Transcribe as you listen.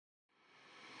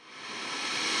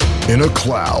In a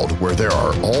cloud where there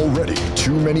are already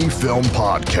too many film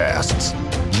podcasts,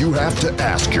 you have to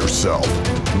ask yourself,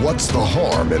 what's the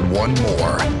harm in one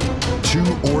more?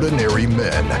 Two ordinary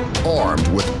men armed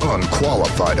with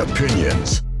unqualified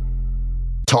opinions.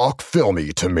 Talk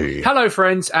Filmy to Me. Hello,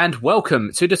 friends, and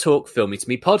welcome to the Talk Filmy to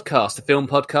Me podcast, a film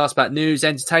podcast about news,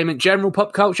 entertainment, general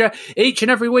pop culture. Each and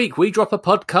every week, we drop a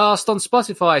podcast on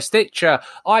Spotify, Stitcher,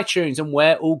 iTunes, and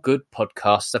where all good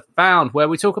podcasts are found, where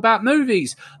we talk about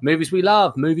movies we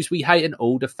love, movies we hate, and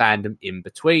all the fandom in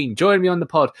between. Join me on the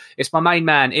pod. It's my main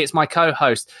man. It's my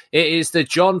co-host. It is the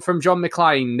John from John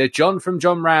McClane, the John from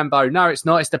John Rambo. No, it's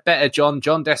not. It's the better John.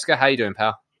 John Desker. How you doing,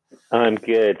 pal? I'm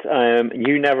good.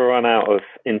 You never run out of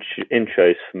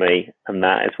intros for me, and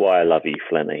that is why I love you,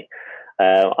 Flinny.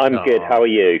 I'm good. How are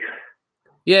you?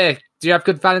 Yeah. Do you have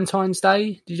good Valentine's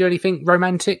Day? Did you do anything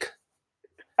romantic?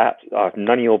 None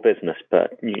of your business,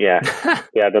 but yeah.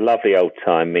 We had a lovely old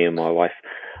time, me and my wife.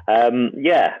 No,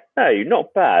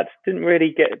 not bad. Didn't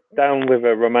really get down with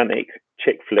a romantic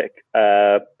chick flick,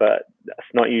 but that's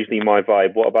not usually my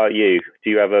vibe. What about you? Do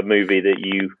you have a movie that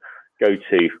you go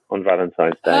to on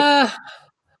Valentine's Day?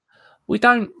 We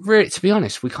don't really, to be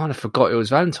honest, we kind of forgot it was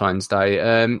Valentine's Day.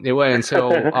 It wasn't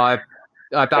until I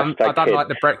done like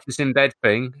the breakfast in bed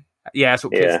thing. Yeah, that's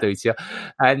what kids do to you.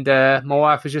 And my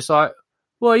wife was just like,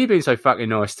 well, you've been so fucking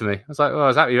nice to me. I was like, well,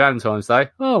 it's happy Valentine's Day.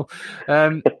 Oh.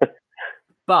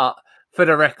 But for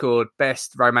the record,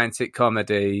 best romantic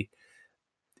comedy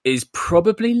is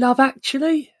probably Love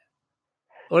Actually.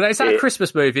 Well, is that a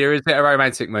Christmas movie or is it a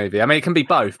romantic movie? I mean, it can be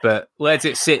both, but where does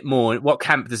it sit more? What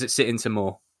camp does it sit into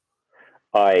more?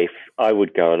 I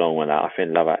would go along with that. I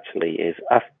think Love Actually is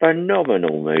a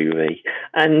phenomenal movie.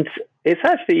 And it's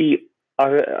actually,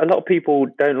 a lot of people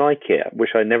don't like it,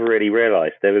 which I never really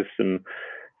realised. There was some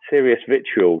serious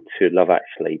vitriol to Love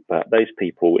Actually, but those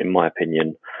people, in my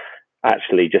opinion,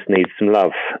 actually just need some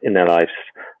love in their lives.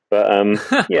 But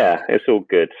yeah, it's all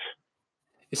good.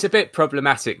 It's a bit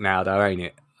problematic now, though, ain't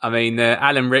it? I mean, the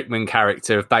Alan Rickman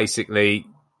character of basically,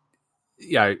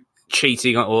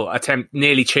 cheating or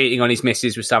nearly cheating on his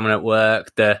missus with someone at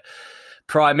work, the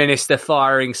Prime Minister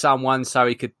firing someone so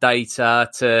he could date her,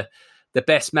 to the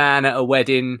best man at a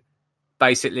wedding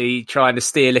basically trying to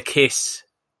steal a kiss.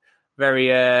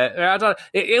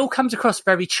 It all comes across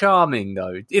very charming,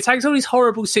 though. It takes all these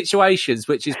horrible situations,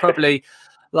 which is probably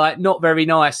like not very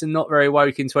nice and not very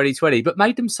woke in 2020, but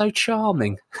made them so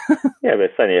charming. Yeah, but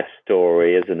it's only a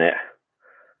story, isn't it?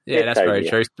 Yeah, that's very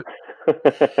true.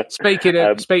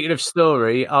 Speaking of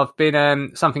story, I've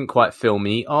been something quite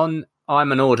filmy on.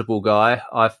 I'm an Audible guy.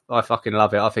 I fucking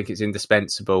love it. I think it's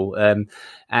indispensable.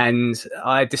 And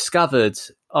I discovered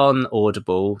on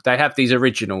Audible they have these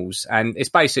originals, and it's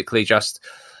basically just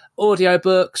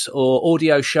audiobooks or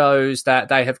audio shows that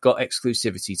they have got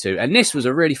exclusivity to. And this was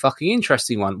a really fucking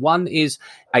interesting one. One is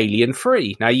Alien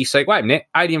 3. Now you say, wait a minute,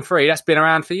 Alien 3, that's been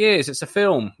around for years. It's a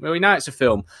film. Well, we know it's a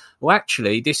film. Well,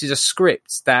 actually, this is a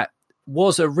script that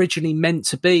was originally meant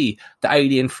to be the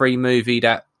Alien 3 movie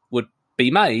that would be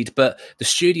made, but the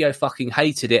studio fucking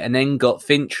hated it and then got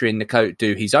Fincher in the coat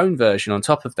do his own version on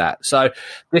top of that. So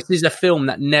this is a film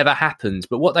that never happened.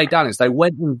 But what they done is they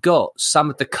went and got some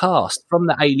of the cast from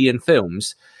the Alien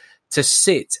films to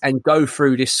sit and go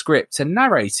through this script and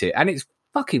narrate it. And it's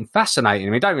fucking fascinating.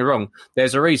 I mean, don't get me wrong,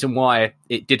 there's a reason why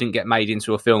it didn't get made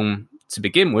into a film to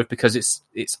begin with, because it's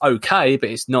okay, but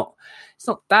it's not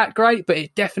that great, but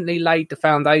it definitely laid the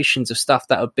foundations of stuff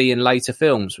that would be in later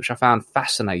films, which I found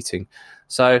fascinating.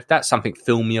 So that's something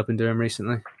filmy I've been doing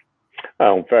recently.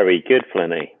 Oh, very good,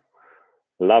 Flinny.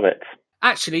 Love it.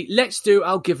 Actually, let's do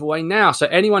our giveaway now. So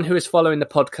anyone who is following the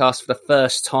podcast for the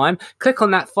first time, click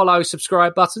on that follow,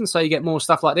 subscribe button so you get more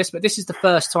stuff like this. But this is the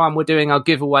first time we're doing our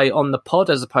giveaway on the pod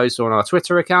as opposed to on our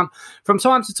Twitter account. From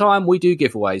time to time, we do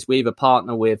giveaways. We either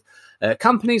partner with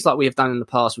companies like we have done in the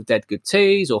past with Dead Good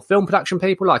Teas, or film production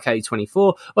people like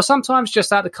A24, or sometimes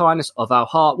just out of the kindness of our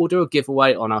heart, we'll do a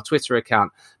giveaway on our Twitter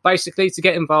account. Basically, to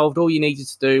get involved, all you needed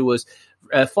to do was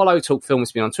follow Talk Filmy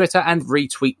to Me on Twitter and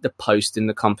retweet the post in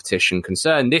the competition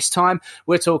concern. This time,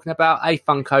 we're talking about a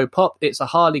Funko Pop. It's a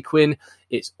Harley Quinn.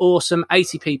 It's awesome.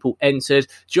 80 people entered.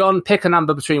 John, pick a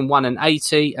number between 1 and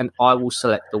 80, and I will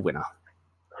select the winner.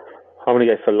 I'm going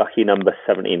to go for lucky number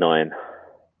 79.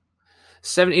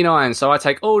 79. So I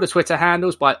take all the Twitter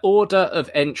handles by order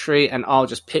of entry, and I'll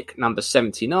just pick number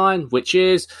 79, which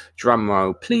is,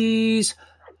 drumroll please,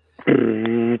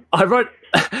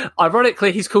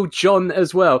 ironically, he's called John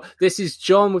as well. This is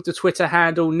John with the Twitter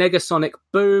handle Negasonic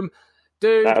Boom.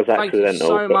 Dude, thank you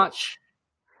so much.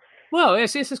 Well,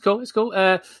 this is cool. It's cool.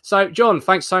 So, John,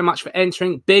 thanks so much for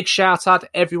entering. Big shout out to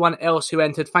everyone else who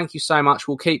entered. Thank you so much.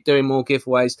 We'll keep doing more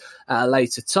giveaways at a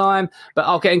later time, but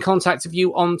I'll get in contact with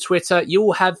you on Twitter.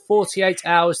 You'll have 48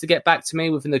 hours to get back to me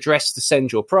with an address to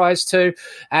send your prize to.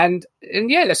 And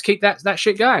yeah, let's keep that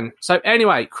shit going. So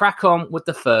anyway, crack on with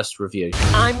the first review.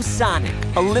 I'm Sonic,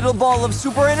 a little ball of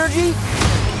super energy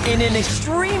in an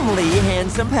extremely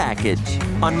handsome package.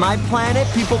 On my planet,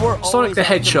 people were Sonic the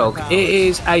Hedgehog. It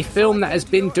is a film that has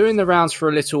been doing the rounds for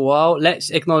a little while.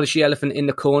 Let's acknowledge the elephant in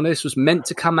the corner. This was meant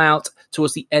to come out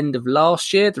towards the end of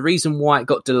last year. The reason why it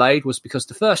got delayed was because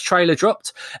the first trailer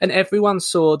dropped and everyone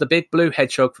saw the big blue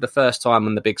hedgehog for the first time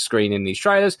on the big screen in these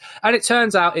trailers. And it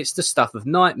turns out it's the stuff of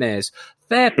nightmares.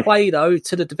 Fair play, though,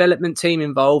 to the development team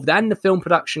involved and the film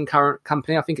production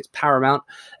company, I think it's Paramount.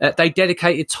 They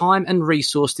dedicated time and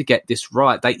resource to get this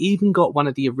right. They even got one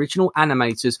of the original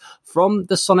animators from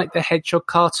the Sonic the Hedgehog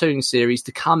cartoon series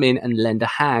to come in and lend a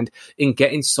hand in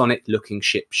getting Sonic looking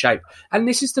ship-shape. And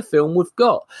this is the film we've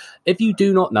got. If you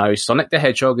do not know, Sonic the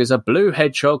Hedgehog is a blue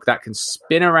hedgehog that can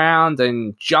spin around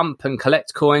and jump and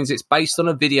collect coins. It's based on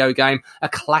a video game, a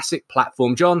classic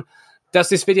platform. John, does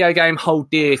this video game hold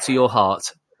dear to your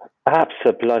heart?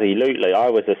 Absolutely. I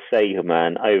was a Sega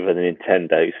man over the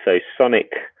Nintendo, so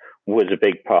Sonic was a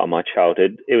big part of my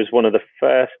childhood. It was one of the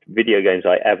first video games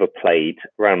I ever played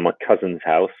around my cousin's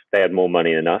house. They had more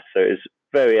money than us, so it was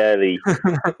very early.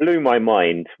 Blew my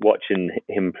mind watching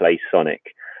him play Sonic.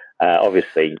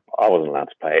 Obviously, I wasn't allowed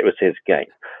to play it. It was his game.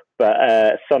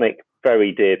 But Sonic,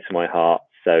 very dear to my heart.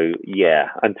 So, yeah,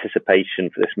 anticipation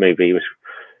for this movie was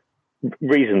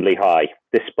reasonably high,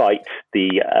 despite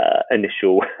the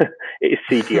initial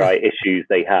CGI issues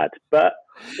they had. But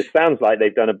it sounds like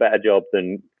they've done a better job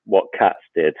than what Cats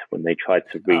did when they tried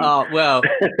to read. Oh, well,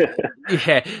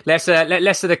 yeah, less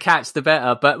of the Cats, the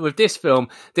better. But with this film,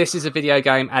 this is a video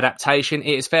game adaptation.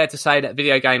 It is fair to say that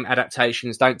video game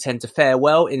adaptations don't tend to fare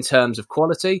well in terms of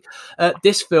quality.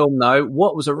 This film, though,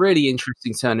 what was a really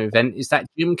interesting turn of event is that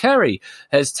Jim Carrey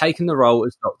has taken the role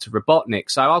as Dr. Robotnik.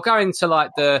 So I'll go into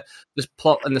like the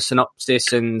plot and the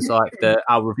synopsis and like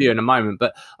our review in a moment,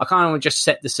 but I kind of want to just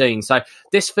set the scene. So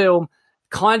this film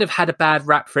kind of had a bad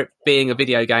rap for it being a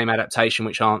video game adaptation,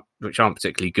 which aren't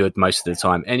particularly good most of the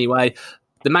time anyway.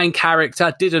 The main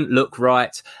character didn't look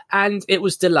right, and it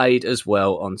was delayed as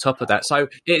well on top of that. So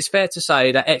it's fair to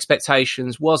say that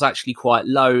expectations was actually quite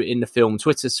low in the film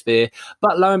Twitter sphere,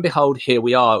 but lo and behold, here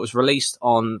we are. It was released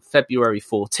on February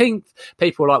 14th.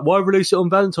 People were like, why release it on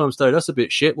Valentine's Day? That's a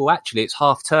bit shit. Well, actually, it's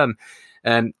half term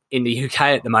in the UK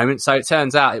at the moment. So it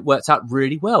turns out it worked out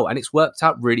really well, and it's worked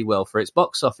out really well for its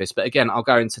box office. But again, I'll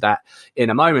go into that in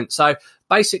a moment. So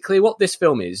basically what this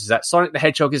film is that Sonic the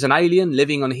Hedgehog is an alien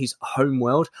living on his home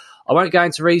world. I won't go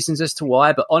into reasons as to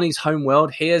why, but on his home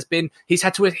world, he's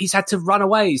had to run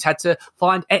away. He's had to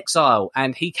find exile,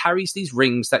 and he carries these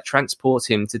rings that transport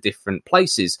him to different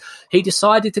places. He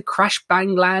decided to crash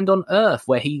bang land on Earth,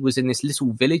 where he was in this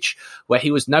little village where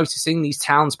he was noticing these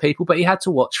townspeople, but he had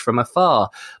to watch from afar.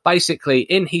 Basically,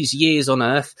 in his years on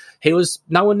Earth,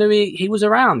 no one knew he was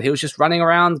around. He was just running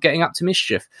around, getting up to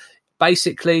mischief.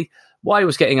 Basically, while he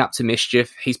was getting up to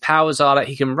mischief, his powers are that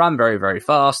he can run very, very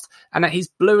fast, and that he's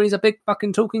blue and he's a big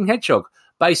fucking talking hedgehog.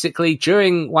 Basically,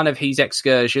 during one of his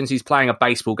excursions, he's playing a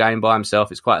baseball game by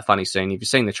himself. It's quite a funny scene. If you've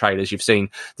seen the trailers, you've seen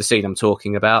the scene I'm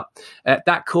talking about.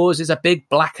 That causes a big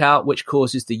blackout, which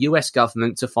causes the US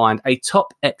government to find a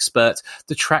top expert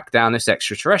to track down this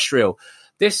extraterrestrial.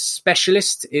 This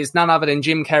specialist is none other than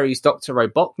Jim Carrey's Dr.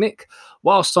 Robotnik.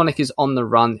 While Sonic is on the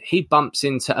run, he bumps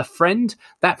into a friend.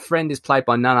 That friend is played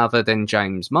by none other than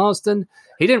James Marsden.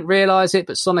 He didn't realise it,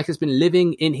 but Sonic has been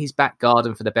living in his back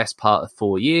garden for the best part of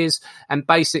 4 years. And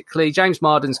basically, James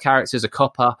Marsden's character is a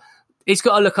copper. He's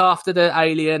got to look after the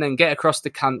alien and get across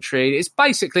the country.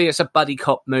 It's a buddy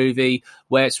cop movie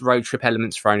where it's road trip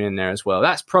elements thrown in there as well.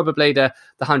 That's probably the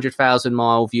 100,000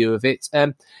 mile view of it.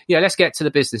 Let's get to the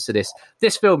business of this.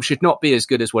 This film should not be as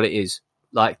good as what it is.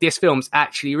 Like, this film's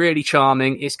actually really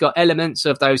charming. It's got elements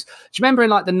of those. Do you remember in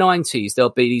like the 90s, there'll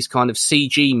be these kind of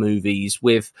CG movies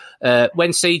with, when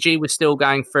CG was still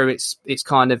going through its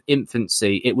kind of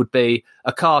infancy, it would be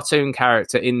a cartoon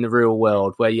character in the real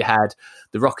world where you had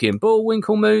the Rocky and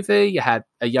Bullwinkle movie, you had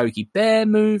a Yogi Bear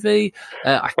movie.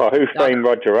 Who Framed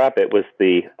Roger Rabbit was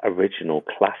the original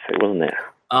classic, wasn't it?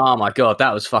 Oh my God,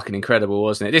 that was fucking incredible,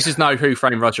 wasn't it? This is no Who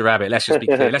Framed Roger Rabbit, let's just be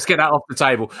clear. Let's get that off the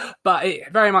table. But it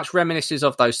very much reminisces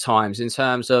of those times in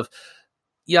terms of,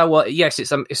 you know what? Yes,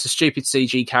 it's a stupid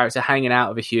CG character hanging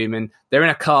out of a human. They're in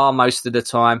a car most of the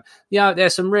time. You know,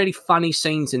 there's some really funny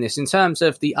scenes in this. In terms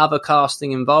of the other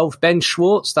casting involved, Ben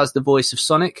Schwartz does the voice of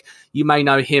Sonic. You may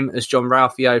know him as John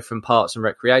Ralphio from Parks and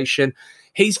Recreation.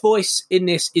 His voice in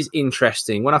this is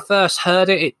interesting. When I first heard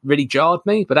it, it really jarred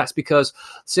me, but that's because,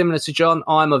 similar to John,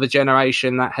 I'm of a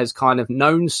generation that has kind of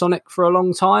known Sonic for a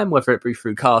long time, whether it be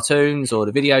through cartoons or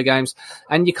the video games,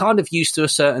 and you're kind of used to a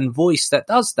certain voice that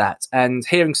does that, and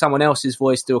hearing someone else's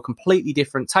voice do a completely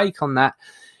different take on that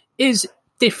is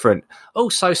different.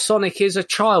 Also, Sonic is a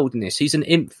child in this. He's an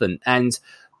infant, and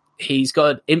he's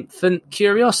got infant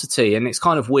curiosity, and it's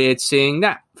kind of weird seeing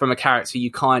that from a character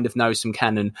you kind of know some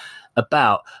canon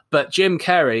about. But Jim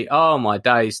Carrey, oh my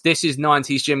days, this is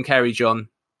 90s Jim Carrey, John.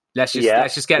 Let's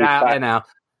just get out there now.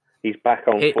 He's back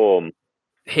on form.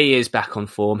 He is back on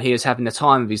form. He is having the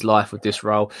time of his life with this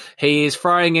role. He is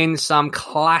throwing in some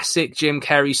classic Jim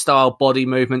Carrey style body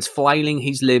movements, flailing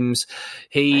his limbs.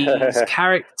 His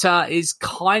character is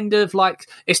kind of like,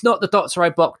 it's not the Dr.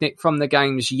 Robotnik from the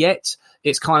games yet.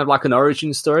 It's kind of like an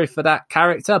origin story for that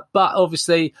character. But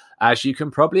obviously, as you can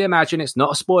probably imagine, it's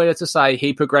not a spoiler to say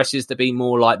he progresses to be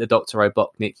more like the Dr.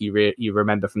 Robotnik you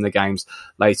remember from the games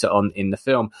later on in the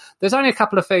film. There's only a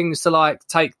couple of things to like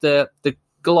take the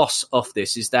gloss off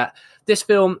this, is that this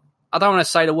film, I don't want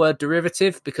to say the word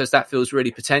derivative because that feels really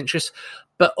pretentious,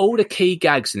 but all the key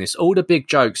gags in this, all the big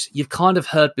jokes, you've kind of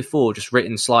heard before, just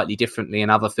written slightly differently in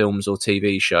other films or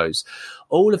TV shows.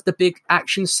 All of the big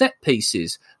action set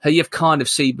pieces you've kind of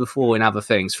seen before in other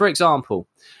things. For example,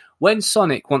 when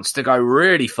Sonic wants to go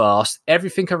really fast,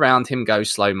 everything around him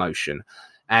goes slow motion.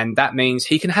 And that means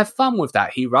he can have fun with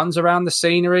that. He runs around the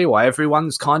scenery while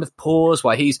everyone's kind of paused,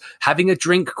 while he's having a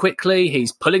drink quickly.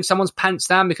 He's pulling someone's pants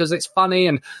down because it's funny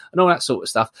and all that sort of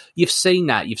stuff. You've seen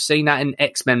that. You've seen that in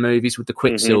X-Men movies with the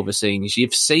Quicksilver scenes.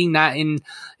 You've seen that in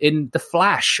The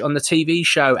Flash on the TV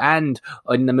show and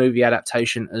in the movie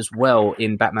adaptation as well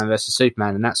in Batman vs.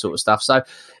 Superman and that sort of stuff. So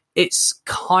it's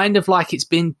kind of like it's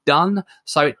been done,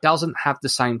 so it doesn't have the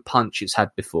same punch it's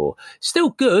had before.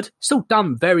 Still good, still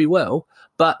done very well,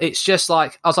 but it's just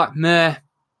like, I was like, meh,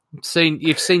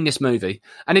 you've seen this movie.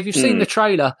 And if you've seen the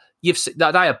trailer,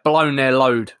 they have blown their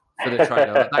load for the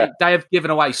trailer. They have given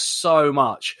away so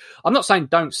much. I'm not saying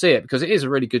don't see it, because it is a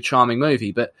really good, charming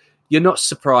movie, but you're not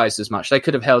surprised as much. They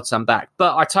could have held some back.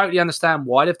 But I totally understand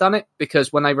why they've done it,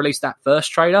 because when they released that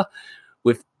first trailer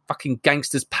with fucking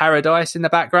Gangster's Paradise in the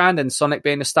background and Sonic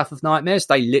being the stuff of nightmares,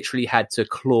 they literally had to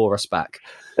claw us back.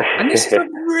 And this is a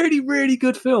really, really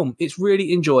good film. It's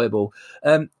really enjoyable.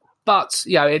 But,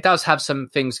 you know, it does have some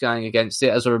things going against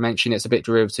it. As I mentioned, it's a bit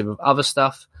derivative of other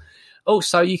stuff.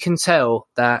 Also, you can tell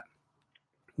that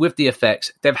with the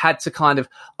effects, they've had to kind of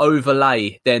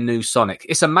overlay their new Sonic.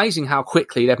 It's amazing how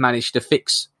quickly they've managed to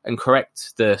fix and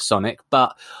correct the Sonic.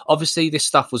 But obviously, this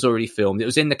stuff was already filmed. It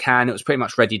was in the can. It was pretty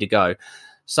much ready to go.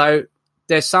 So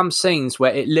there's some scenes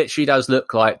where it literally does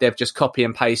look like they've just copy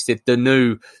and pasted the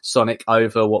new Sonic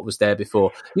over what was there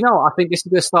before. You know, I think this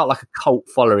is going to start like a cult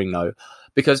following, though,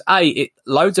 because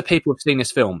loads of people have seen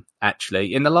this film,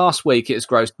 actually. In the last week, it has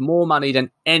grossed more money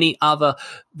than any other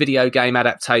video game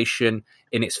adaptation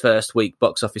in its first week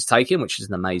box office taking, which is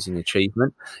an amazing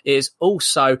achievement. It is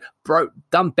also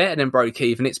done better than broke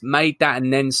even. It's made that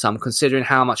and then some, considering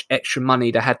how much extra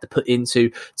money they had to put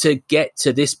into to get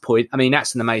to this point. I mean,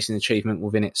 that's an amazing achievement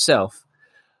within itself.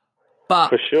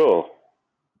 But for sure,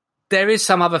 there is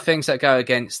some other things that go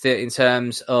against it in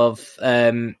terms of,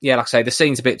 like I say, the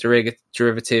scene's a bit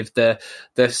derivative. The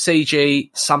CG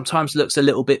sometimes looks a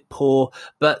little bit poor,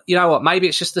 but you know what? Maybe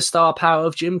it's just the star power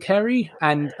of Jim Carrey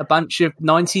and a bunch of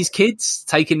 90s kids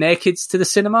taking their kids to the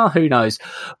cinema. Who knows?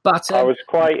 But I was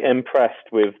quite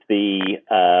impressed with the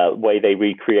way they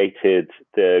recreated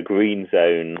the Green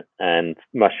Zone and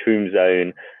Mushroom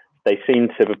Zone. They seem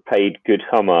to have paid good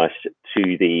homage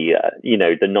to the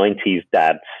 90s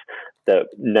dads that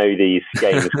know these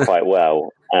games quite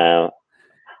well.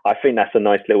 I think that's a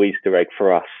nice little Easter egg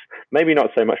for us. Maybe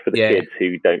not so much for the kids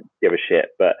who don't give a shit,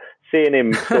 but seeing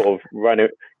him sort of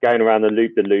going around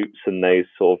the loops and those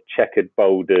sort of checkered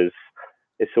boulders,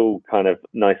 it's all kind of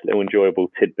nice little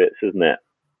enjoyable tidbits, isn't it?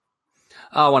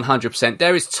 Oh, 100%.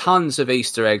 There is tons of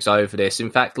Easter eggs over this.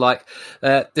 In fact, like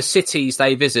the cities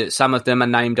they visit, some of them are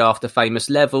named after famous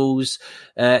levels.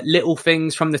 Little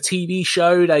things from the TV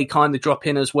show, they kind of drop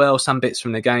in as well. Some bits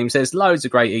from the games. There's loads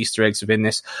of great Easter eggs within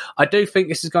this. I do think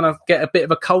this is going to get a bit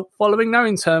of a cult following, though,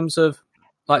 in terms of,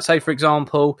 like, say, for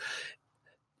example,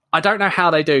 I don't know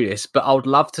how they do this, but I would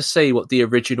love to see what the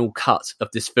original cut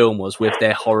of this film was with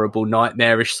their horrible,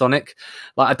 nightmarish Sonic.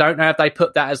 Like, I don't know if they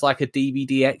put that as like a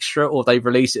DVD extra or they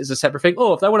release it as a separate thing.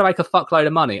 Or if they want to make a fuckload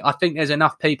of money, I think there's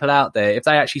enough people out there. If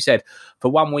they actually said, for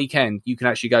one weekend, you can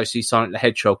actually go see Sonic the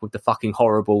Hedgehog with the fucking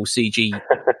horrible CG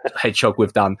hedgehog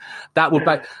we've done, that would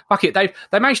be... Fuck it, they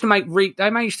managed to they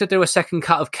managed to do a second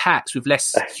cut of Cats with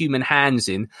less human hands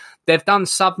in. They've done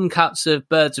some cuts of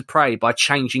Birds of Prey by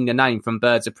changing the name from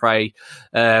Birds of Prey,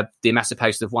 The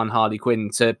Emancipation of One Harley Quinn,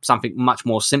 to something much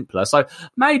more simpler. So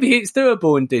maybe it's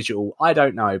doable in digital. I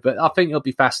don't know, but I think it'll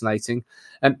be fascinating.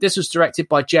 This was directed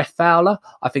by Jeff Fowler.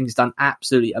 I think he's done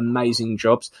absolutely amazing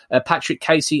jobs. Patrick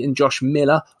Casey and Josh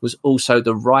Miller was also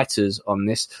the writers on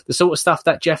this. The sort of stuff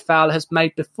that Jeff Fowler has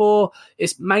made before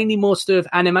is mainly more to do with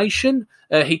animation.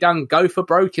 He done Go for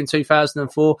Broke in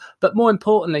 2004, but more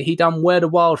importantly, he done Where the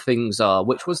Wild Things Are,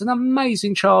 which was an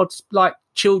amazing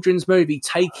children's movie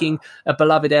taking a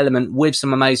beloved element with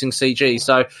some amazing CG.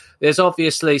 So there's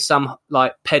obviously some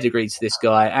pedigree to this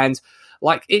guy, and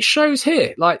it shows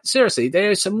here. Seriously,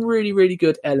 there's some really, really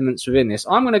good elements within this.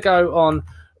 I'm going to go on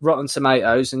Rotten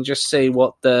Tomatoes and just see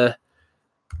what the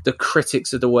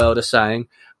critics of the world are saying.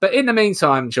 But in the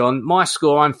meantime, John, my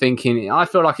score, I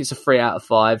feel like it's a 3 out of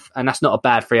 5, and that's not a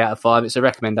bad 3 out of 5. It's a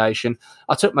recommendation.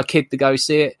 I took my kid to go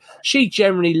see it. She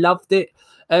generally loved it.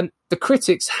 The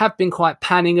critics have been quite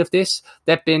panning of this.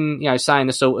 They've been, saying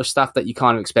the sort of stuff that you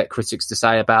kind of expect critics to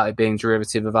say about it being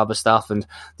derivative of other stuff, and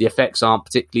the effects aren't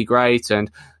particularly great, and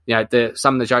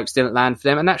some of the jokes didn't land for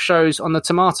them, and that shows on the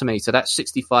tomato meter. That's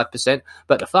 65%,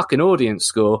 but the fucking audience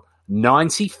score,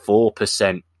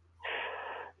 94%.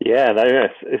 Yeah,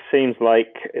 it seems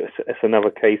like it's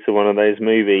another case of one of those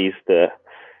movies that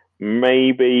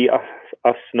maybe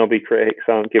us snobby critics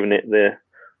aren't giving it the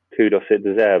kudos it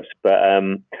deserves. But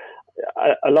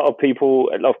a lot of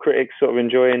critics sort of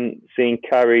enjoying seeing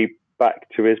Carrey back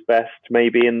to his best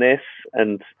maybe in this,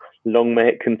 and long may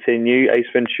it continue. Ace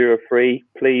Ventura 3,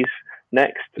 please,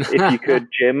 next, if you could,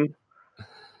 Jim.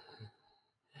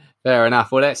 Fair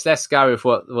enough. Well, let's go with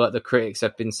what the critics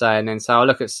have been saying then. So I'll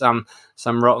look at some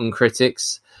rotten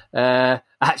critics.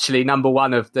 Actually, number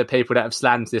one of the people that have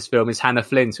slammed this film is Hannah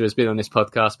Flint, who has been on this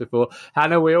podcast before.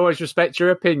 Hannah, we always respect your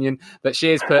opinion, but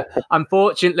she has put,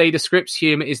 unfortunately, the script's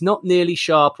humour is not nearly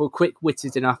sharp or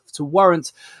quick-witted enough to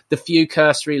warrant the few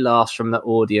cursory laughs from the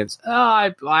audience.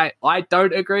 I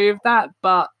don't agree with that,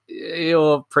 but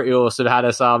you're pretty awesome,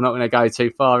 Hannah, so I'm not going to go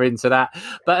too far into that.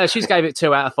 But she's gave it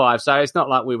 2 out of 5, so it's not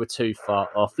like we were too far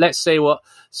off. Let's see what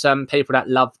some people that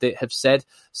loved it have said.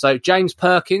 So James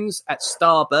Perkins at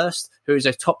Starburst, who is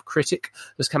a top critic,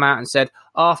 has come out and said,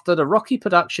 after the rocky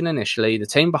production initially, the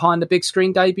team behind the big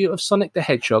screen debut of Sonic the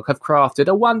Hedgehog have crafted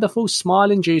a wonderful,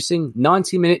 smile-inducing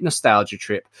 90-minute nostalgia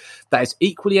trip that is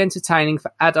equally entertaining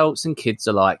for adults and kids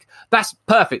alike. That's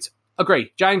perfect.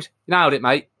 Agree. James, you nailed it,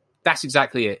 mate. That's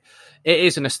exactly it. It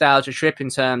is a nostalgia trip in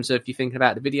terms of you thinking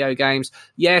about the video games.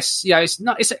 Yes,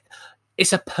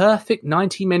 it's a perfect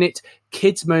 90-minute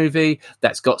kids movie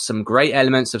that's got some great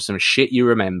elements of some shit you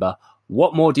remember.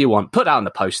 What more do you want? Put that on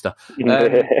the poster.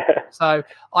 So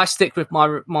I stick with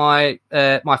my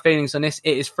feelings on this.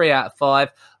 It is 3 out of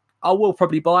 5. I will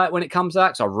probably buy it when it comes out,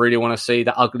 because I really want to see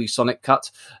that ugly Sonic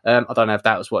cut. I don't know if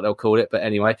that was what they'll call it, but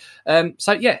anyway.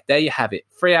 So yeah, there you have it.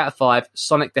 3 out of 5.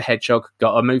 Sonic the Hedgehog.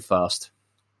 Gotta move fast.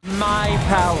 My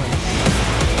power,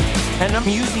 and I'm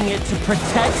using it to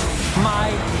protect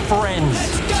my friends.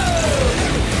 Let's go!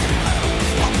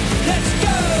 Let's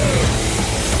go!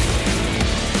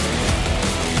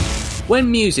 When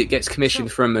music gets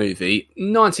commissioned for a movie,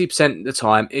 90% of the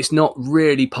time, it's not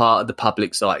really part of the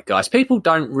public zeitgeist. People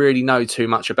don't really know too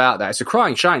much about that. It's a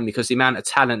crying shame, because the amount of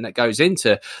talent that goes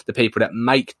into the people that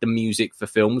make the music for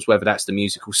films, whether that's the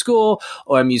musical score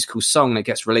or a musical song that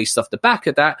gets released off the back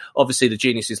of that, obviously the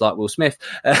geniuses like Will Smith,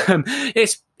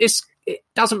 it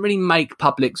doesn't really make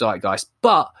public zeitgeist.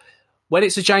 But when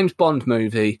it's a James Bond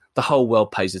movie, the whole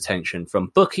world pays attention,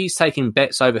 from bookies taking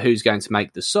bets over who's going to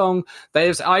make the song.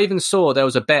 I even saw there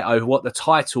was a bet over what the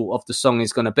title of the song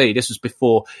is going to be. This was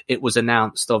before it was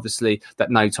announced, obviously, that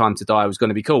No Time to Die was going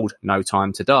to be called No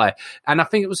Time to Die. And I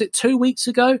think it was 2 weeks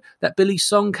ago that Billy's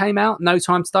song came out, No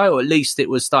Time to Die, or at least it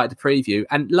was started to preview.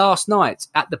 And last night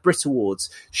at the Brit Awards,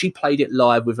 she played it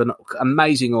live with an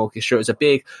amazing orchestra. It was a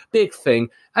big, big thing.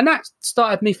 And that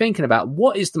started me thinking about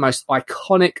what is the most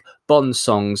iconic Bond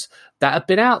songs that have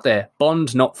been out there.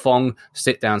 Bond, not Fong.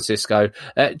 Sit down, Cisco.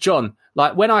 John,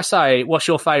 when I say, what's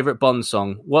your favourite Bond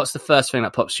song, what's the first thing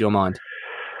that pops to your mind?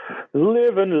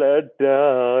 Live and Let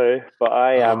Die. But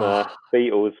I am a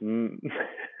Beatles.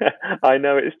 I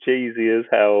know it's cheesy as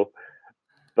hell,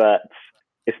 but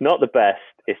it's not the best.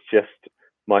 it's just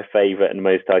my favourite and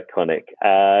most iconic.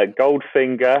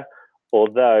 Goldfinger,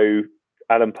 although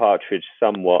Alan Partridge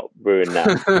somewhat ruined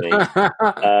that for me.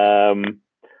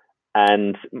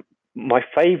 And my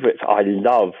favourites, I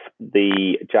love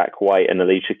the Jack White and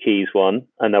Alicia Keys one,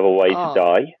 Another Way to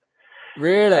Die.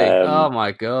 Really? Oh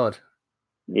my God.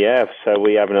 Yeah, so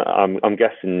we have. I'm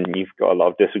guessing you've got a lot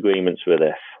of disagreements with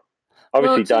this.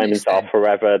 Obviously, Diamonds Are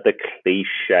Forever, the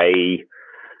cliche,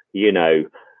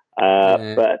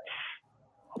 but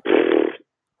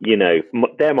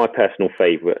they're my personal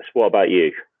favourites. What about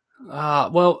you?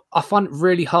 Well, I find it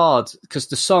really hard because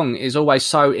the song is always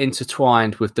so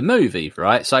intertwined with the movie,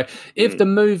 right? So if the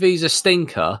movie's a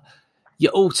stinker, you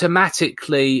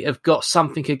automatically have got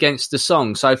something against the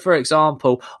song. So, for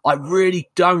example, I really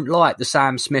don't like the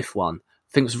Sam Smith one.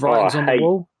 I think it's Writings on the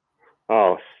Wall.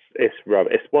 Oh, it's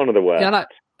rubbish. It's one of the worst. Yeah, no,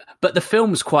 but the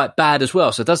film's quite bad as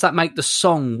well. So does that make the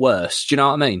song worse? Do you know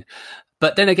what I mean?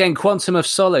 But then again, Quantum of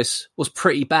Solace was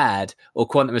pretty bad, or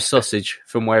Quantum of Sausage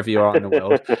from wherever you are in the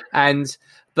world.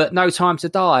 But No Time to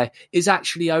Die is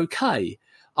actually okay.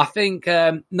 I think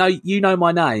No, You Know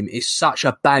My Name is such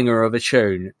a banger of a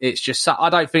tune. It's just I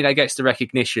don't think it gets the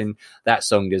recognition that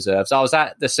song deserves. I was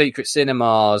at the Secret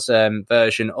Cinemas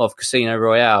version of Casino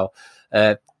Royale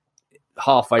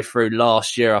halfway through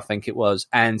last year, I think it was,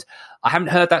 and I haven't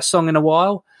heard that song in a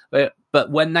while. But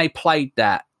when they played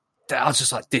that, I was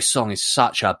just like, this song is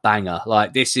such a banger.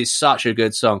 Like, this is such a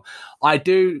good song. I'm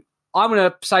going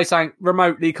to say something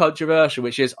remotely controversial,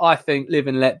 which is I think Live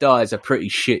and Let Die is a pretty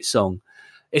shit song.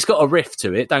 It's got a riff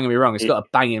to it, don't get me wrong. It's got a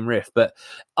banging riff. But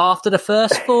after the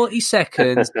first 40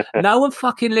 seconds, no one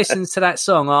fucking listens to that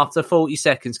song after 40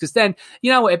 seconds. Because then,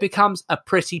 you know what? It becomes a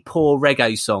pretty poor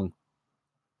reggae song.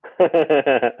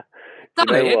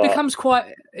 Doesn't it?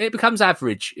 It becomes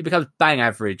average. It becomes bang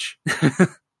average.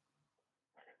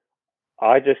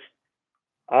 I'm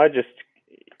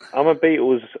a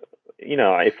Beatles,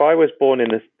 if I was born in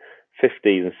the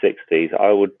 50s and 60s,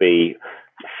 I would be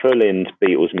full in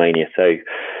Beatles mania. So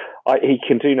he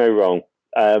can do no wrong.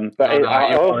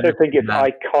 I also think it's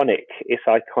iconic. It's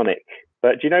iconic.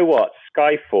 But do you know what?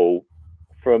 Skyfall,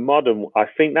 for a modern, I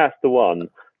think that's the one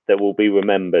that will be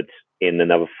remembered in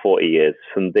another 40 years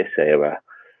from this era.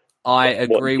 I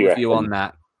agree with you on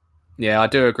that. Yeah, I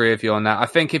do agree with you on that. I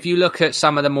think if you look at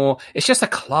some of the more, it's just a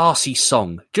classy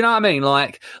song. Do you know what I mean?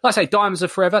 Like I say, Diamonds Are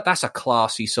Forever, that's a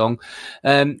classy song.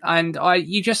 You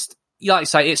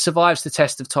say, it survives the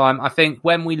test of time. I think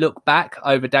when we look back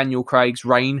over Daniel Craig's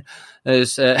reign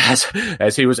as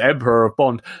he was Emperor of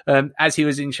Bond, as he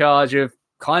was in charge of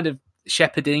kind of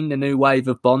shepherding the new wave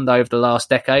of Bond over the last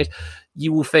decade,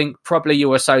 you will think probably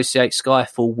you'll associate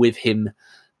Skyfall with him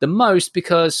the most,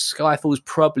 because Skyfall's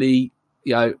probably,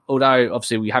 although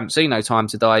obviously we haven't seen No Time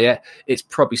to Die yet, it's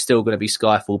probably still going to be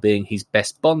Skyfall being his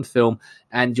best Bond film,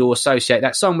 and you'll associate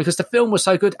that song because the film was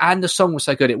so good and the song was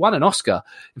so good. It won an Oscar.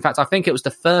 In fact, I think it was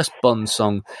the first Bond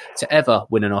song to ever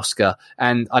win an Oscar,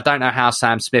 and I don't know how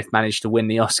Sam Smith managed to win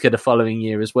the Oscar the following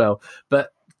year as well,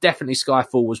 but definitely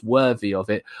Skyfall was worthy of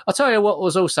it. I'll tell you what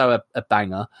was also a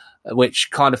banger, which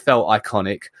kind of felt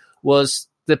iconic, was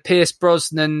the Pierce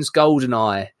Brosnan's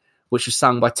GoldenEye, which was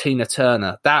sung by Tina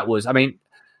Turner. That was,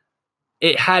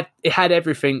 it had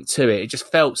everything to it. It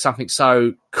just felt something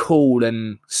so cool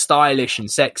and stylish and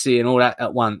sexy and all that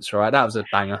at once, right? That was a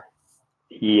banger.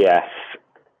 Yes,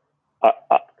 I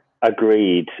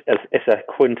agreed. It's a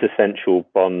quintessential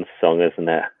Bond song, isn't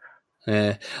it?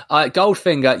 Yeah,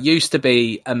 Goldfinger used to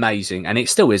be amazing, and it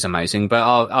still is amazing. But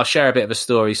I'll share a bit of a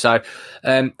story. So,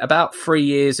 about 3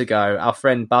 years ago, our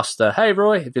friend Buster, hey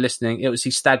Roy, if you're listening, it was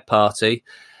his stag party,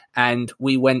 and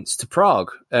we went to Prague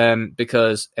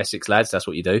because Essex lads, that's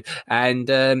what you do. And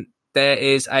there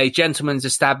is a gentleman's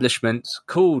establishment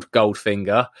called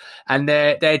Goldfinger, and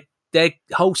their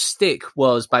whole stick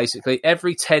was basically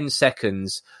every 10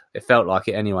 seconds. It felt like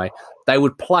it anyway. They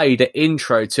would play the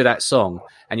intro to that song,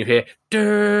 and you hear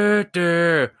 "dur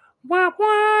dur wah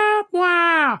wah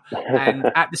wah," and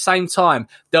at the same time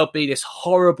there'll be this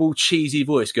horrible cheesy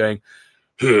voice going,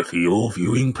 "Here for your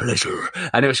viewing pleasure,"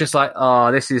 and it was just like,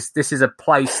 oh, this is a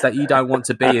place that you don't want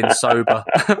to be in sober.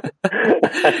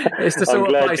 It's the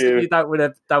sort of place that you don't want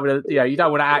to, you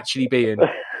don't want to actually be in.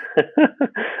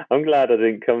 I'm glad I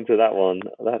didn't come to that one.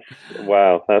 That's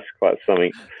quite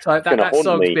something. So that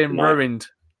song's been ruined.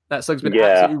 That song's been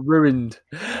absolutely ruined.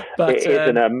 But it is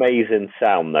an amazing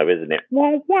sound, though, isn't it?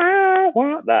 Wah, wah,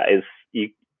 wah. That's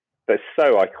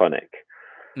so iconic.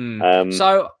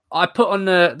 So I put on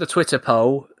the Twitter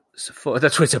poll. For the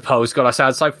Twitter polls, God, I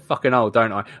sound so fucking old,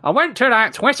 don't I went to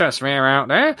that Twitter sphere out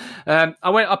there.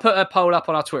 I put a poll up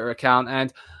on our Twitter account,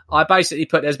 and I basically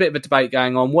put, there's a bit of a debate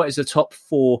going on. What is the top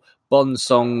 4 Bond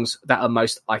songs that are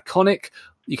most iconic?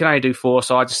 You can only do 4,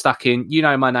 so I just stuck in You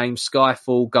Know My Name,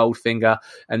 Skyfall, Goldfinger,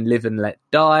 and Live and Let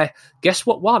Die. Guess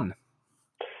what won?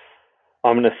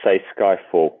 I'm going to say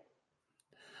Skyfall.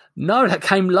 No, that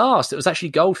came last. It was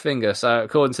actually Goldfinger. So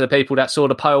according to the people that saw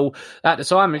the poll at the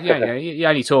time, you're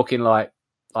only talking like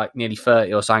nearly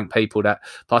 30 or something people that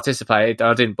participated.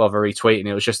 I didn't bother retweeting.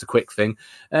 It was just a quick thing.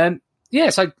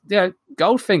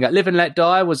 Goldfinger. Live and Let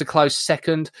Die was a close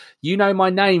second. You Know My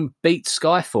Name beat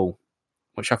Skyfall,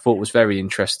 which I thought was very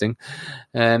interesting.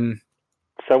 So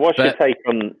what's your take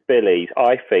on Billy's?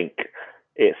 I think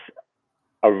it's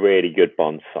a really good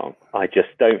Bond song. I just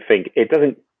don't think it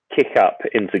doesn't kick up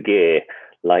into gear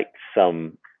like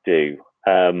some do.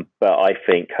 But I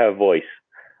think her voice,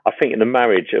 I think the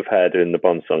marriage of her doing the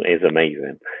Bond song is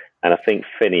amazing. And I think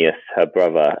Phineas, her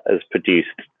brother, has produced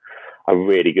a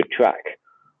really good track,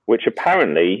 which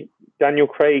apparently Daniel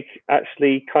Craig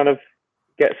actually kind of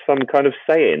gets some kind of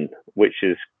say in, which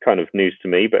is kind of news to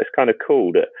me, but it's kind of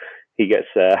cool that he gets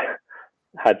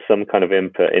had some kind of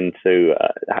input into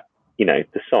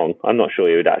the song. I'm not sure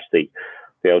he would actually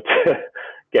be able to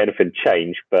get anything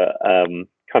changed, but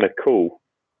kind of cool.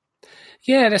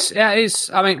 Yeah, that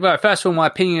is. I mean, well, first of all, my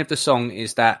opinion of the song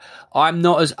is that I'm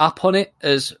not as up on it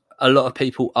as a lot of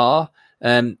people are.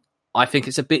 I think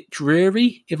it's a bit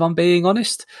dreary, if I'm being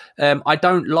honest. I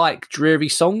don't like dreary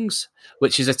songs,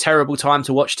 which is a terrible time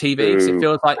to watch TV because it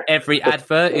feels like every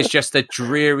advert is just a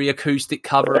dreary acoustic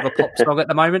cover of a pop song at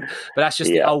the moment. But that's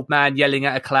just the old man yelling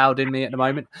at a cloud in me at the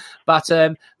moment. But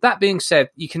that being said,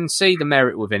 you can see the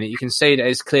merit within it. You can see that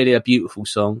it's clearly a beautiful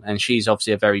song, and she's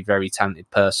obviously a very, very talented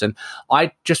person.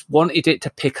 I just wanted it to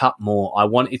pick up more. I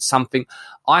wanted something.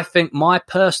 I think my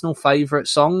personal favourite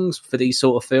songs for these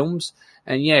sort of films,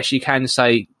 and yes, you can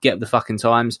say Get With the Fucking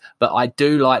Times, but I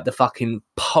do like the fucking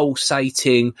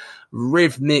pulsating,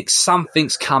 rhythmic,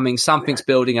 something's coming, something's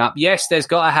building up. Yes, there's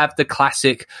got to have the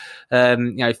classic,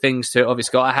 things to it.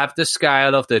 Obviously, got to have the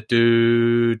scale of the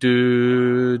do,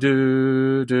 do,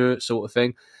 do, do sort of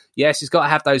thing. Yes, it's got to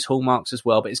have those hallmarks as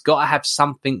well, but it's got to have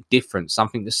something different,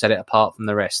 something to set it apart from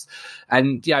the rest.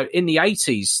 And, in the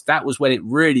 80s, that was when it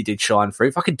really did shine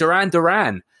through. Fucking Duran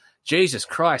Duran. Jesus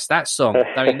Christ, that song.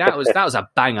 I mean, that was a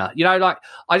banger.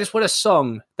 I just want a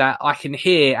song that I can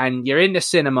hear and you're in the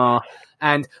cinema.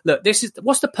 And look,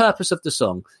 what's the purpose of the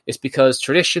song? It's because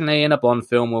traditionally in a Bond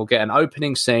film, we'll get an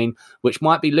opening scene, which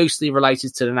might be loosely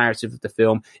related to the narrative of the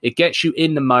film. It gets you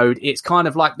in the mode. It's kind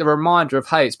of like the reminder of,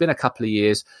 hey, it's been a couple of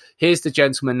years. Here's the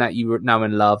gentleman that you know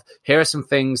and love. Here are some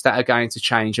things that are going to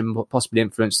change and possibly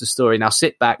influence the story. Now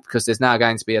sit back, because there's now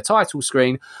going to be a title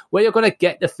screen where you're going to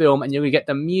get the film and you're going to get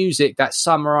the music that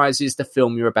summarizes the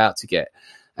film you're about to get.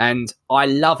 And I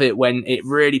love it when it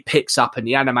really picks up and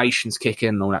the animations kick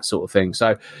in and all that sort of thing.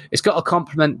 So it's got to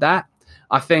complement that.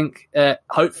 I think,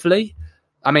 hopefully,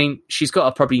 she's got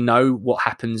to probably know what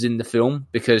happens in the film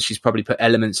because she's probably put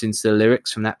elements into the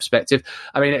lyrics from that perspective.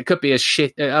 It could be a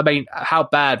shit. How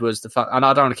bad was the fuck? And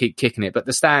I don't want to keep kicking it, but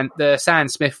the Stan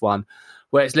Smith one,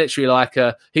 where it's literally like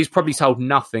he's probably told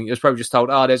nothing. It was probably just told,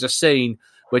 there's a scene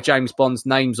where James Bond's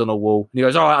name's on a wall. And he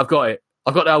goes, all right, I've got it.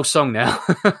 I've got the whole song now.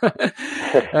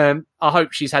 I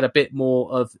hope she's had a bit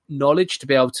more of knowledge to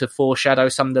be able to foreshadow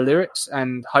some of the lyrics,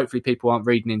 and hopefully people aren't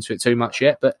reading into it too much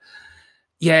yet. But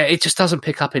yeah, it just doesn't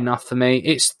pick up enough for me.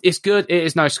 It's good. It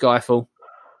is no Skyfall.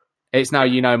 It's no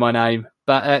You Know My Name.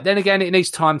 But then again, it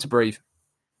needs time to breathe.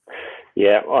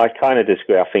 Yeah, I kind of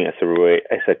disagree. I think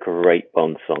it's a great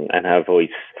Bond song, and her voice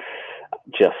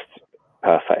just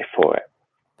perfect for it.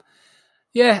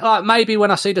 Yeah, maybe when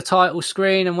I see the title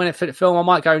screen and when it fit the film, I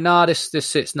might go, nah, this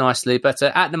sits nicely. But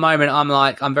at the moment,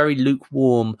 I'm very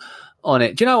lukewarm on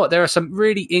it. Do you know what? There are some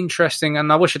really interesting,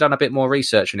 and I wish I'd done a bit more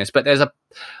research on this, but there's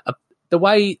the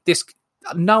way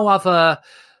no other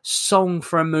song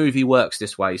for a movie works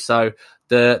this way. So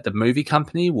the movie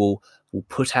company will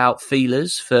put out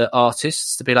feelers for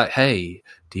artists to be like, hey,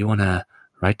 do you want to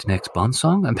write the next Bond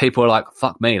song? And people are like,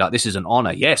 fuck me, like, this is an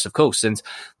honor. Yes, of course. And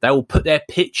they will put their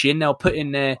pitch in, they'll put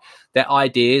in their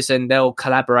ideas, and they'll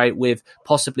collaborate with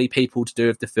possibly people to do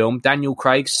with the film. Daniel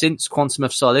Craig, since Quantum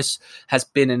of Solace, has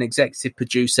been an executive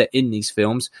producer in these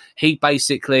films. He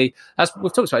basically, as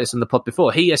we've talked about this on the pod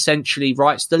before, he essentially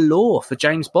writes the lore for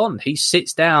James Bond. He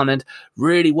sits down and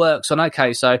really works on,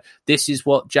 okay, so this is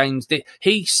what James did.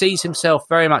 He sees himself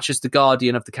very much as the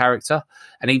guardian of the character,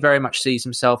 and he very much sees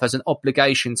himself as an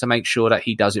obligation to make sure that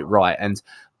he does it right. And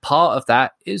part of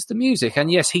that is the music.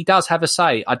 And yes, he does have a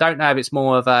say. I don't know if it's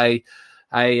more of I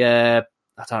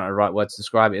don't know the right word to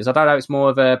describe it is. I don't know if it's more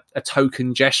of a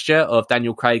token gesture of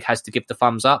Daniel Craig has to give the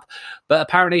thumbs up. But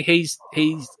apparently he's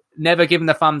never given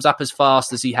the thumbs up as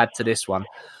fast as he had to this one.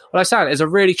 Well, I said there's a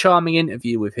really charming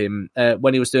interview with him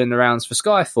when he was doing the rounds for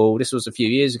Skyfall. This was a few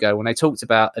years ago when they talked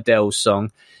about Adele's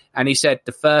song. And he said,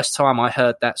 the first time I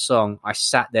heard that song, I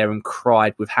sat there and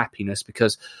cried with happiness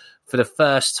because for the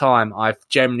first time, I've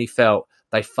genuinely felt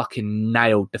they fucking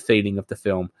nailed the feeling of the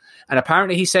film. And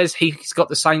apparently he says he's got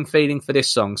the same feeling for this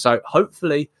song. So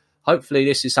hopefully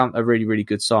this is a really, really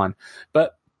good sign.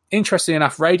 But interestingly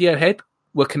enough, Radiohead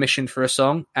were commissioned for a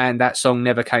song and that song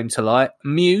never came to light.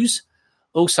 Muse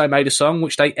also made a song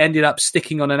which they ended up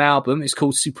sticking on an album. It's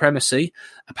called Supremacy.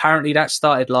 Apparently that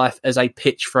started life as a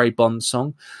pitch for a Bond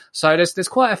song. So there's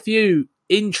quite a few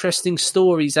interesting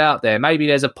stories out there. Maybe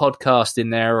there's a podcast in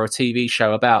there or a TV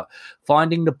show about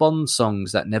finding the Bond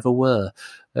songs that never were.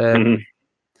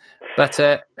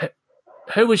 But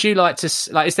who would you like to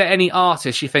like? Is there any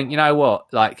artist you think, you know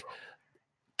what, like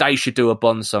they should do a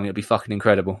Bond song? It'd be fucking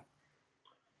incredible.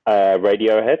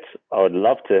 Radiohead. I would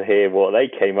love to hear what they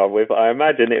came up with. I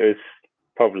imagine it was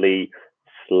probably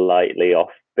slightly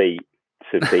offbeat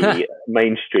to be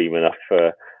mainstream enough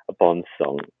for a Bond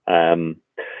song.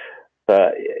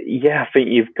 But yeah, I think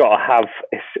you've got to have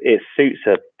it suits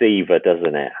a diva,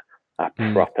 doesn't it? A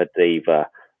proper diva.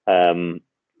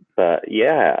 But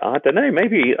yeah, I don't know.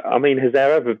 Maybe, I mean, has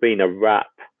there ever been a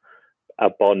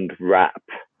Bond rap?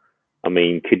 I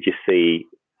mean, could you see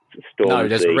Stormzy? No,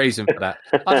 there's a reason for that.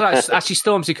 I don't know. Actually,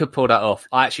 Stormzy could pull that off.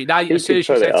 As soon as you said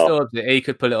Stormzy, he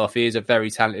could pull it off. He is a very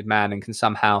talented man and can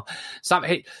somehow.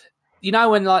 You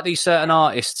know when like these certain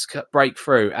artists break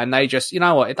through and they just, you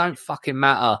know what, it don't fucking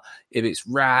matter if it's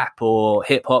rap or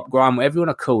hip hop, grime, whatever you want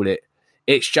to call it.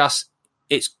 It's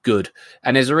good.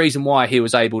 And there's a reason why he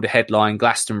was able to headline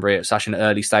Glastonbury at such an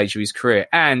early stage of his career.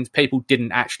 And people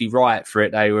didn't actually riot for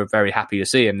it. They were very happy to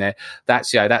see him there. That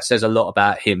says a lot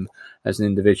about him as an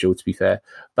individual, to be fair.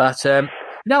 But I'd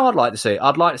like to see.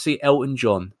 I'd like to see Elton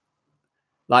John.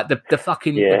 Like the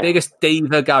biggest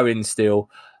diva going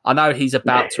still. I know he's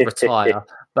about to retire,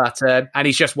 but and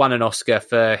he's just won an Oscar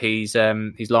for his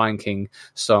Lion King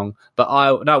song. But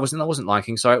it wasn't Lion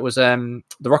King. Sorry, it was the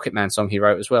Rocket Man song he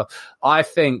wrote as well. I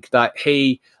think that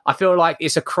I feel like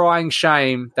it's a crying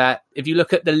shame that if you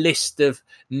look at the list of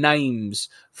names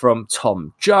from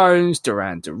Tom Jones,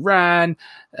 Duran Duran,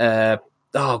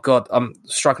 oh God, I'm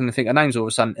struggling to think of names all of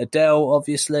a sudden. Adele,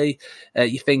 obviously.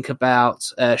 You think about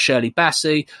Shirley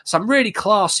Bassey. Some really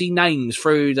classy names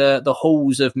through the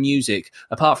halls of music,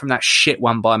 apart from that shit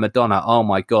one by Madonna. Oh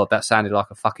my God, that sounded like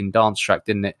a fucking dance track,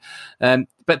 didn't it?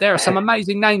 But there are some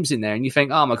amazing names in there, and you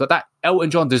think, oh my God, that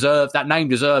Elton John that name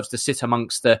deserves to sit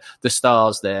amongst the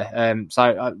stars there. So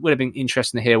it would have been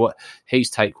interesting to hear what his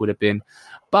take would have been.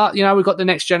 But, you know, we've got the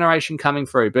next generation coming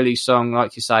through. Billy's song,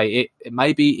 like you say, it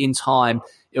may be in time,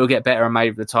 it will get better and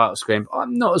maybe the title screen.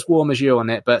 I'm not as warm as you on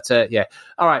it, but yeah.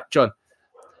 All right, John,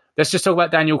 let's just talk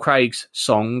about Daniel Craig's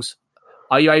songs.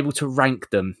 Are you able to rank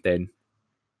them then?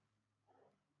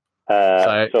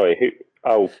 Sorry, who?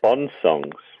 Oh, Bond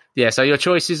songs. Yeah, so your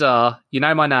choices are You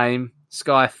Know My Name,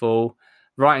 Skyfall,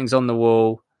 Writings on the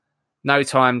Wall, No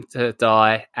Time to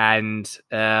Die, and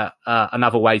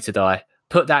Another Way to Die.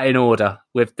 Put that in order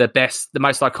with the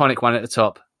most iconic one at the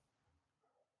top.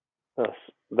 That's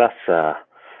the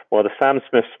Sam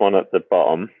Smith's one at the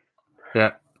bottom.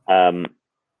 Yeah.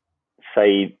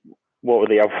 Say, what were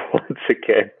the other ones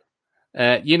again?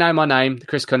 You Know My Name, the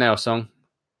Chris Cornell song.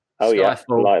 Oh, Skyfall. Yeah,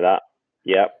 I like that.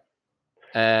 Yep.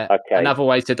 Okay. Another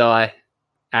Way to Die,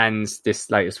 and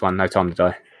this latest one, No Time to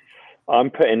Die. I'm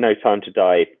putting No Time to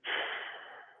Die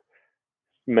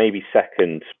maybe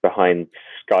second behind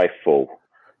Skyfall.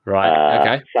 Right.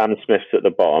 Okay. Sam Smith's at the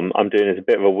bottom. I'm doing this a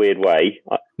bit of a weird way.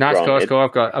 No, it's cool.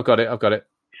 I've got it.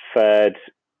 Third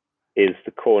is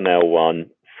the Cornell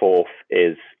one. Fourth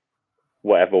is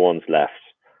whatever one's left,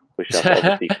 which I've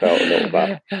obviously felt a little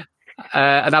about.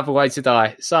 Another Way to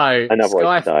Die. So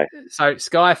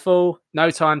Skyfall,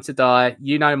 No Time to Die,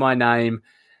 You Know My Name,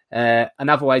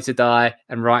 Another Way to Die,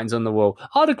 and Writings on the Wall.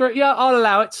 I'd agree. Yeah, I'll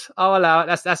allow it.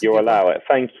 That's You'll allow it.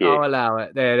 Thank you. I'll allow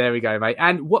it. There we go, mate.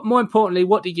 And more importantly,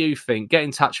 what do you think? Get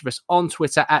in touch with us on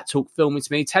Twitter at Talk Film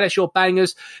With Me. Tell us your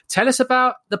bangers. Tell us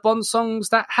about the Bond songs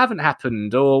that haven't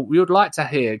happened or we would like to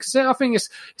hear, because I think it's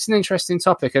an interesting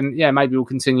topic. And yeah, maybe we'll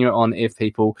continue it on if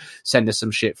people send us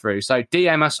some shit through. So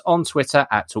DM us on Twitter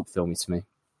at Talk Film With Me.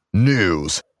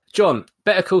 News. John,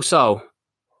 Better Call Saul.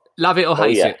 Love it or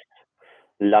hate it?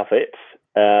 Love it.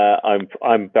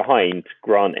 I'm behind,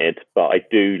 granted, but I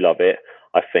do love it.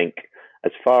 I think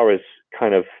as far as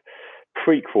kind of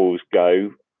prequels go,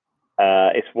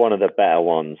 it's one of the better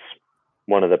ones,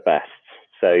 one of the best.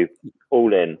 So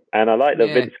all in. And I like that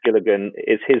Vince Gilligan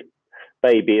is his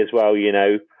baby as well, you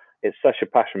know. it's such a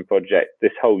passion project.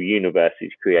 This whole universe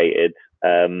he's created,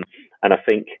 and I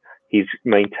think he's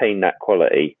maintained that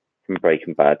quality from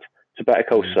Breaking Bad to Better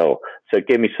Call Saul. So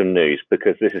give me some news,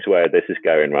 because this is where this is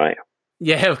going, right?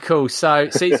 Yeah, of course. So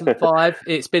season 5,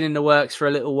 it's been in the works for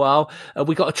a little while.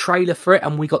 We got a trailer for it,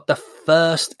 and we got the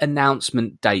first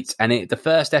announcement date. And the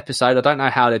first episode, I don't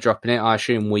know how they're dropping it. I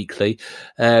assume weekly,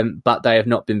 but they have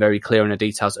not been very clear on the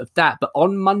details of that. But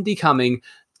on Monday coming,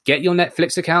 get your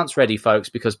Netflix accounts ready, folks,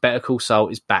 because Better Call Saul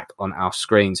is back on our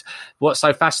screens. What's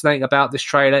so fascinating about this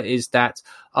trailer is that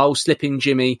old Slipping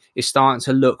Jimmy is starting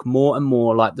to look more and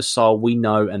more like the Saul we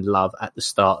know and love at the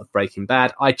start of Breaking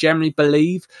Bad. I generally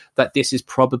believe that this is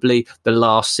probably the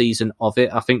last season of it.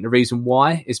 I think the reason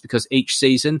why is because each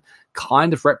season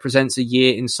kind of represents a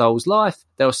year in Saul's life.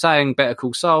 They were saying Better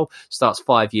Call Saul starts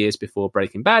 5 years before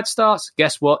Breaking Bad starts.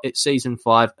 Guess what? It's season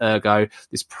 5, ergo,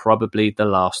 this is probably the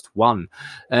last one.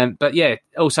 But yeah,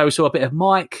 also we saw a bit of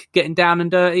Mike getting down and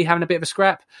dirty, having a bit of a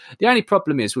scrap. The only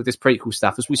problem is with this prequel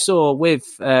stuff, as we saw with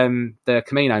the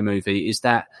Camino movie, is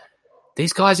that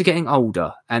these guys are getting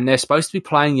older and they're supposed to be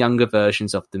playing younger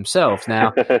versions of themselves.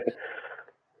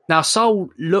 Now Saul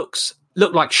looked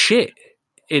like shit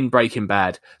in Breaking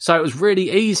Bad, so it was really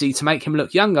easy to make him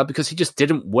look younger because he just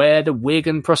didn't wear the wig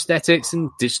and prosthetics and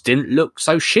just didn't look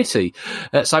so shitty.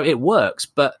 So it works.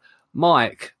 But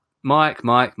Mike,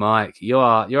 you're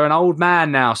an old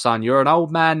man now, son. You're an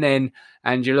old man then,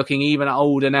 and you're looking even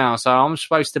older now. So I'm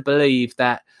supposed to believe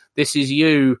that this is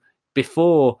you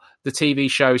before the TV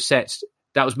show set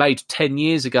that was made 10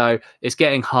 years ago. It's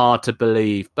getting hard to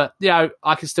believe. But,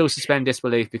 I can still suspend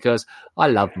disbelief because I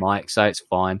love Mike, so it's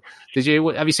fine. Have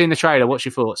you seen the trailer? What's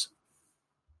your thoughts?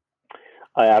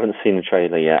 I haven't seen the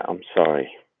trailer yet. I'm sorry.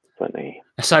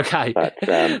 It's okay. But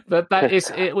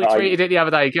we tweeted it the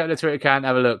other day. Get on the Twitter account,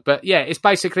 have a look. But yeah, it's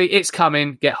basically, it's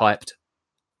coming. Get hyped.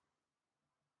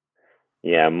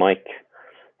 Yeah, Mike,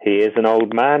 he is an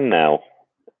old man now.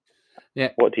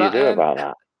 Yeah. What do you do about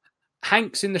that?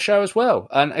 Hank's in the show as well.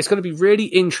 And it's going to be really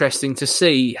interesting to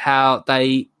see how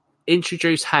they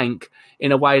introduce Hank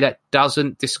in a way that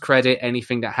doesn't discredit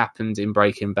anything that happened in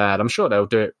Breaking Bad. I'm sure they'll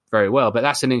do it very well, but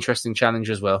that's an interesting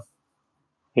challenge as well.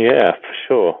 Yeah, for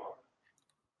sure.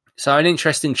 So an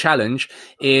interesting challenge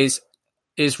is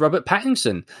Robert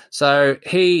Pattinson. So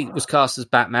he was cast as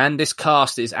Batman. This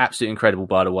cast is absolutely incredible,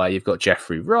 by the way. You've got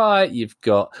Jeffrey Wright, you've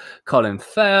got Colin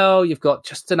Farrell, you've got,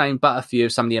 just to name but a few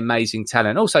of some of the amazing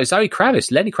talent. Also, Zoe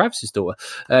Kravitz, Lenny Kravitz's daughter,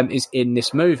 is in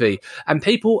this movie. And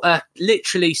people are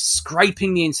literally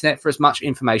scraping the internet for as much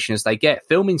information as they get.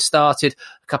 Filming started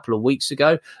a couple of weeks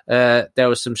ago. There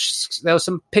were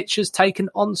some pictures taken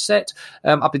on set.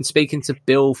 I've been speaking to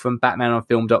Bill from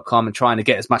BatmanOnFilm.com and trying to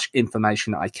get as much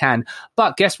information that I can.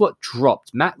 But guess what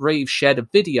dropped? Matt Reeves shared a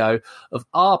video of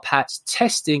our Pats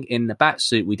testing in the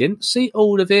Batsuit. We didn't see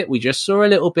all of it. We just saw a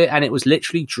little bit, and it was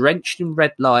literally drenched in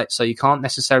red light, so you can't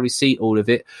necessarily see all of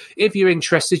it. If you're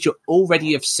interested, you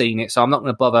already have seen it, so I'm not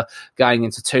going to bother going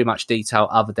into too much detail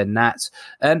other than that.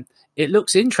 It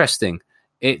looks interesting.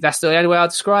 That's the only way I'll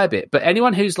describe it. But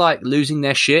anyone who's like losing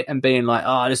their shit and being like,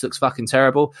 oh, this looks fucking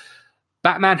terrible,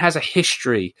 Batman has a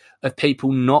history of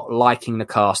people not liking the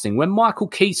casting. When Michael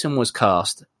Keaton was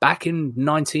cast back in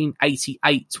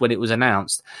 1988, when it was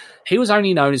announced, he was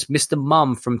only known as Mr.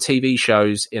 Mum from TV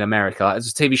shows in America. There's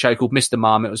a TV show called Mr.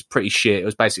 Mum. It was pretty shit. It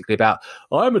was basically about,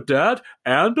 I'm a dad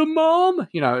and a mom.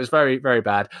 It was very, very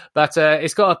bad. But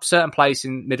it's got a certain place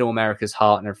in Middle America's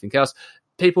heart and everything else.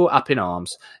 People are up in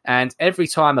arms. And every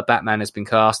time a Batman has been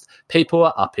cast, people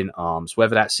are up in arms,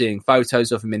 whether that's seeing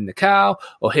photos of him in the cowl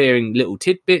or hearing little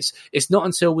tidbits. It's not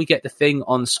until we get the thing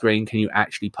on screen can you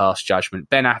actually pass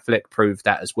judgment. Ben Affleck proved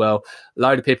that as well. A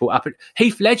load of people up.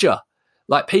 Heath Ledger.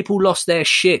 Like, people lost their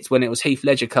shit when it was Heath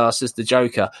Ledger cast as the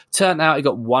Joker. Turned out he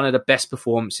got one of the best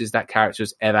performances that character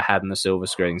has ever had on the silver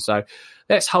screen. So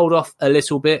let's hold off a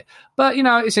little bit. But,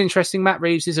 it's interesting. Matt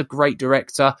Reeves is a great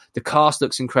director. The cast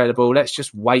looks incredible. Let's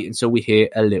just wait until we hear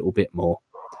a little bit more.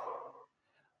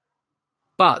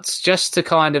 But just to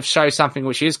kind of show something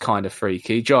which is kind of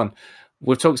freaky, John,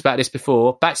 we've talked about this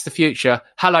before. Back to the Future,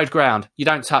 hallowed ground. You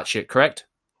don't touch it, correct?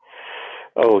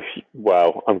 Oh,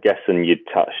 well, I'm guessing you'd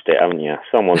touched it, haven't you?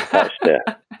 Someone's touched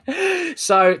it.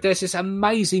 So there's this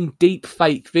amazing deep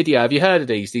fake video. Have you heard of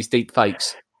these deep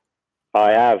fakes?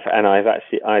 I have, and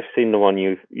I've seen the one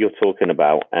you're talking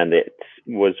about, and it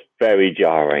was very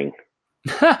jarring.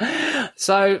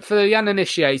 So for the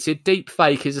uninitiated, deep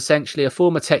fake is essentially a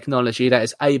form of technology that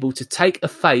is able to take a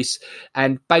face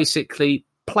and basically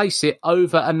place it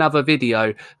over another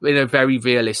video in a very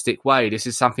realistic way. This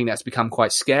is something that's become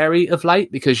quite scary of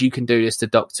late, because you can do this to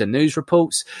doctor news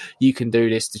reports, you can do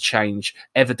this to change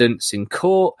evidence in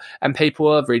court, and people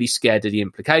are really scared of the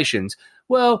implications.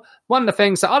 Well, one of the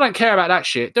things that I don't care about that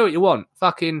shit. Do what you want.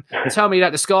 Fucking tell me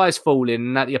that the sky's falling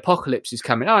and that the apocalypse is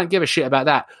coming. I don't give a shit about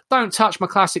that. Don't touch my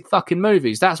classic fucking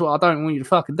movies. That's what I don't want you to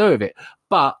fucking do with it.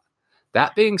 But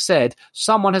that being said,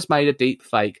 someone has made a deep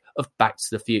fake of Back to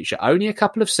the Future. Only a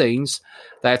couple of scenes.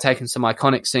 They have taken some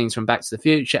iconic scenes from Back to the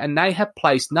Future, and they have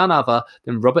placed none other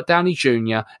than Robert Downey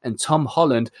Jr. and Tom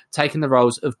Holland taking the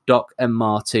roles of Doc and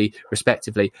Marty,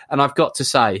 respectively. And I've got to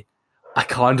say, I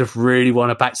kind of really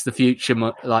want a Back to the Future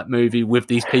movie with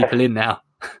these people in now.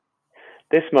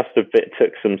 This must have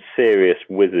took some serious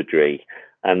wizardry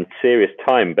and serious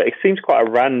time, but it seems quite a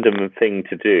random thing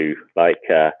to do. Like,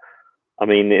 I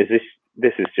mean, is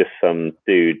this is just some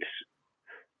dude?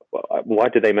 Why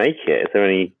did they make it? Is there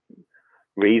any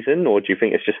reason, or do you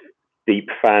think it's just deep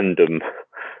fandom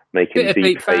making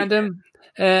deep fandom?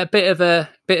 Bit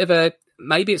of a.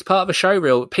 Maybe it's part of a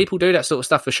showreel. People do that sort of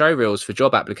stuff for showreels, for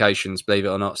job applications, believe it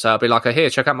or not. So I'll be like, oh,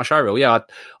 here, check out my showreel. Yeah,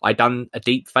 I done a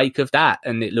deep fake of that,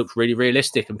 and it looked really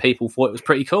realistic, and people thought it was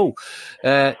pretty cool.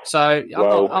 He's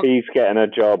getting a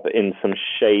job in some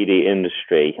shady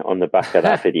industry on the back of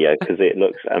that video, because it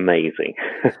looks amazing.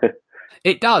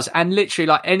 It does, and literally,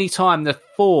 like, any time the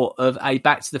thought of a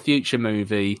Back to the Future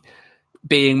movie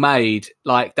being made,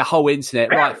 like, the whole internet,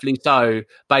 rightfully so,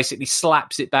 basically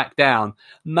slaps it back down.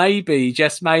 Maybe,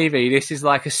 just maybe, this is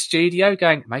like a studio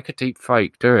going, make a deep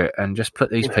fake, do it, and just put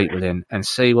these people in and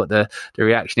see what the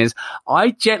reaction is. I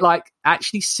get, like,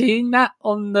 actually seeing that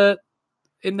out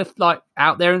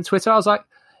there on Twitter, I was like,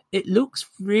 it looks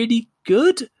really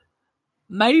good.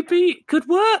 Maybe it could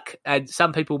work. And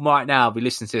some people might now be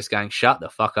listening to this going, shut the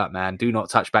fuck up, man. Do not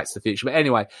touch Back to the Future. But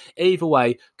anyway, either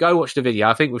way, go watch the video.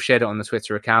 I think we've shared it on the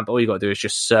Twitter account, but all you got to do is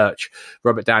just search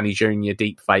Robert Downey Jr.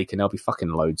 deep fake, and there'll be fucking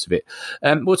loads of it.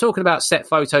 We're talking about set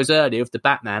photos earlier of the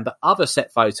Batman, but other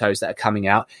set photos that are coming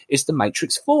out is The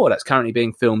Matrix 4. That's currently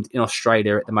being filmed in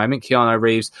Australia at the moment. Keanu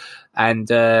Reeves and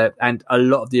a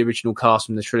lot of the original cast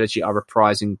from the trilogy are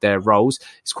reprising their roles.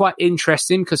 It's quite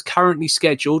interesting because currently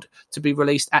scheduled to be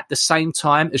released at the same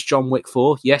time as John Wick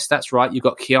 4. Yes, that's right. You've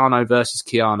got Keanu versus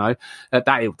Keanu.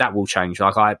 That will change.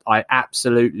 Like, I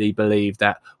absolutely believe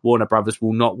that Warner Brothers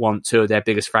will not want two of their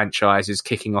biggest franchises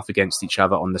kicking off against each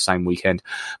other on the same weekend.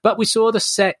 But we saw the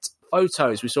set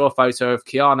photos. We saw a photo of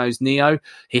Keanu's Neo.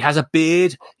 He has a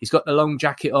beard. He's got the long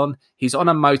jacket on. He's on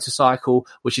a motorcycle,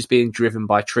 which is being driven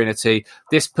by Trinity.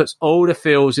 This puts all the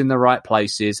feels in the right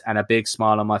places and a big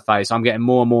smile on my face. I'm getting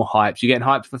more and more hyped. You getting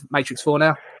hyped for Matrix 4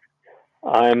 now?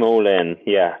 I'm all in.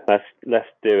 Yeah, let's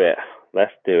do it.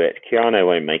 Let's do it. Keanu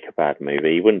won't make a bad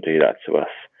movie. He wouldn't do that to us.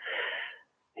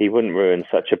 He wouldn't ruin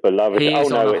such a beloved...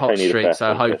 He's on a hot streak,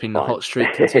 so hoping the hot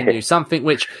streak continues. Something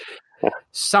which...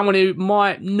 Someone who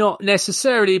might not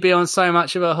necessarily be on so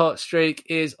much of a hot streak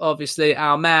is obviously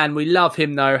our man. We love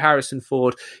him though, Harrison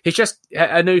Ford. He's just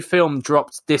a new film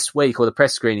dropped this week, or the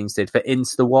press screenings did, for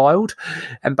Into the Wild.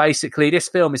 And basically this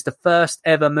film is the first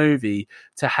ever movie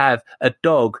to have a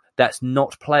dog that's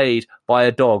not played by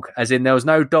a dog. As in, there was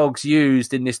no dogs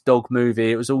used in this dog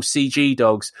movie. It was all CG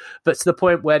dogs. But to the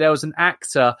point where there was an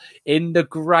actor in the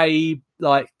grey,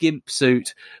 like, gimp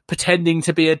suit pretending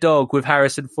to be a dog with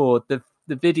Harrison Ford. The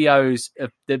videos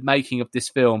of the making of this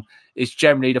film is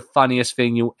generally the funniest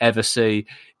thing you'll ever see.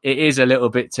 It is a little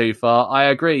bit too far. I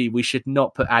agree. We should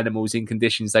not put animals in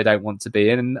conditions they don't want to be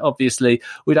in. And obviously,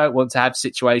 we don't want to have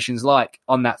situations like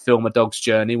on that film, A Dog's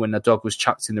Journey, when the dog was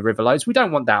chucked in the river Loads. We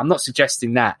don't want that. I'm not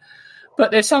suggesting that.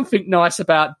 But there's something nice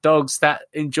about dogs that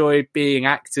enjoy being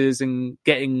actors and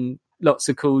getting lots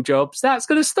of cool jobs. That's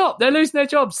going to stop. They're losing their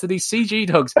jobs to these CG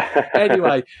dogs.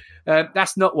 Anyway,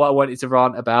 that's not what I wanted to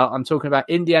rant about. I'm talking about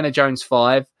Indiana Jones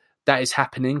 5. That is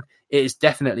happening. It is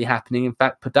definitely happening. In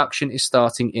fact, production is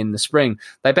starting in the spring.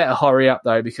 They better hurry up,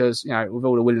 though, because, you know, with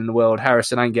all the will in the world,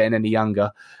 Harrison ain't getting any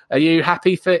younger. Are you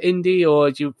happy for Indy, or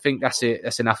do you think that's it?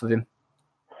 That's enough of him?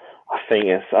 I think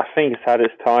it's had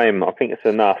its time. I think it's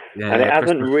enough. Yeah, and it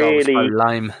hasn't really... So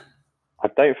lame. I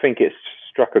don't think it's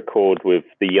struck a chord with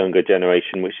the younger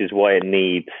generation, which is why it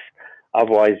needs.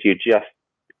 Otherwise, you're just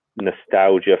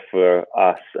nostalgia for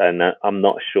us, and I'm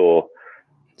not sure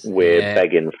we're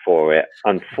begging for it,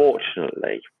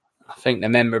 unfortunately. I think the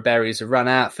memorabilia have run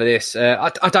out for this.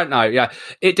 I don't know. Yeah,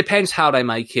 it depends how they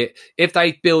make it. If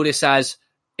they build this as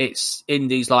it's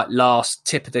Indy's like last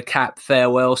tip of the cap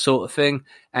farewell sort of thing,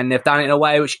 and they've done it in a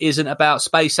way which isn't about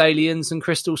space aliens and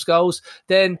crystal skulls,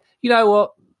 then you know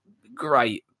what?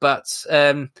 Great. But,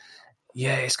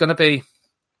 it's going to be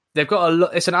they've got a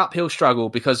lot. It's an uphill struggle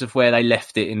because of where they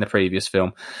left it in the previous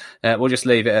film. We'll just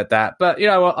leave it at that. But you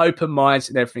know what? Open minds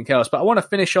and everything else. But I want to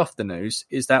finish off the news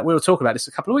is that we were talking about this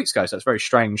a couple of weeks ago. So it's very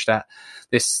strange that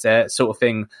this sort of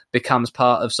thing becomes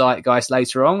part of Zeitgeist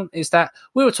later on. Is that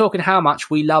we were talking how much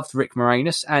we loved Rick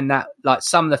Moranis and that like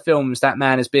some of the films that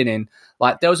man has been in.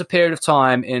 Like there was a period of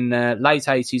time in late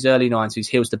 80s, early 90s,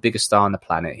 he was the biggest star on the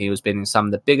planet. He was been in some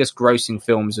of the biggest grossing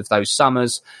films of those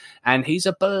summers, and he's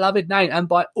a beloved name. And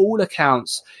by all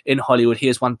accounts in Hollywood, he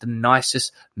is one of the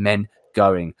nicest men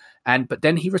going. But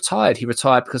then he retired. He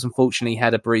retired because unfortunately he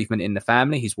had a bereavement in the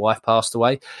family. His wife passed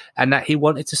away, and that he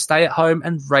wanted to stay at home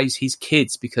and raise his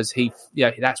kids because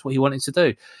that's what he wanted to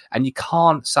do. And you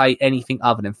can't say anything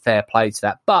other than fair play to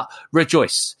that. But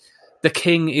rejoice, the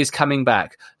king is coming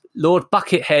back. Lord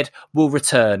Buckethead will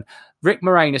return. Rick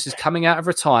Moranis is coming out of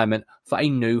retirement for a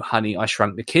new Honey, I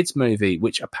Shrunk the Kids movie,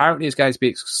 which apparently is going to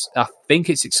be, I think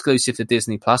it's exclusive to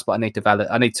Disney Plus, but I need to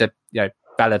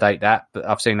validate that. But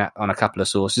I've seen that on a couple of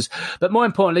sources. But more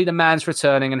importantly, the man's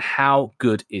returning, and how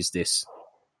good is this?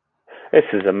 This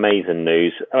is amazing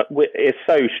news. It's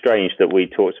so strange that we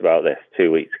talked about this 2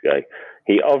 weeks ago.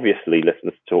 He obviously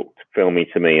listened to Film Me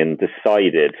to Me and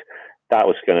decided that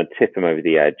was going to tip him over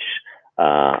the edge.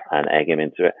 And egg him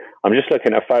into it. I'm just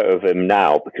looking at a photo of him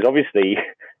now because obviously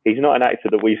he's not an actor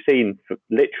that we've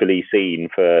literally seen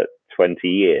for 20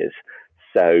 years.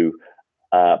 So,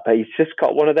 but he's just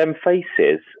got one of them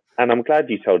faces. And I'm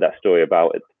glad you told that story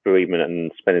about bereavement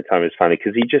and spending time with his family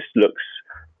because he just looks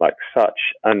like such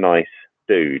a nice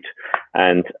dude.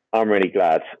 And I'm really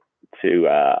glad to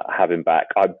have him back.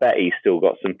 I bet he's still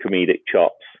got some comedic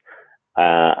chops.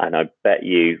 And I bet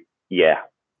you,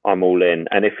 I'm all in.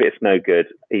 And if it's no good,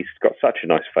 he's got such a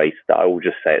nice face that I will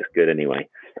just say it's good anyway.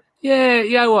 Yeah,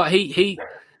 you know what?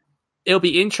 It'll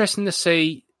be interesting to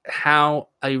see how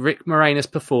a Rick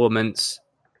Moranis performance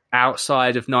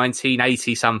outside of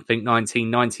 1980-something,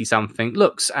 1990-something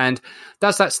looks. And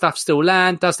does that stuff still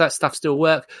land? Does that stuff still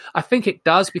work? I think it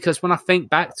does, because when I think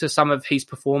back to some of his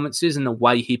performances and the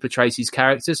way he portrays his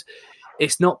characters,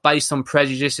 it's not based on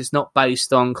prejudice. It's not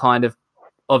based on kind of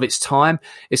its time.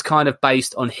 It's kind of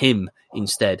based on him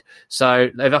instead. So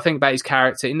if I think about his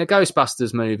character in the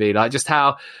Ghostbusters movie, like just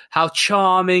how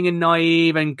charming and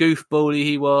naive and goofbally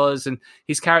he was, and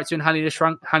his character in Honey, I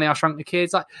Shrunk the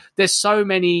Kids, like there's so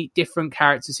many different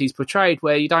characters he's portrayed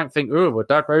where you don't think, oh, would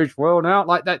that age well now?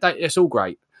 Like that it's all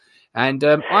great. And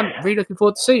I'm really looking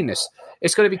forward to seeing this.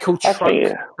 It's going to be called Shrunk,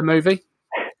 the movie.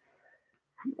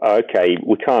 Okay,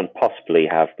 we can't possibly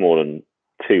have more than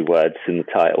 2 words in the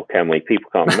title, can we?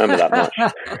 People can't remember that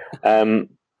much.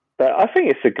 But I think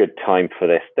it's a good time for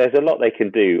this. There's a lot they can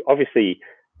do. Obviously,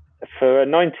 for a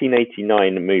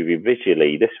 1989 movie,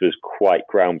 visually, this was quite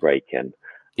groundbreaking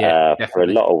for a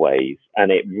lot of ways.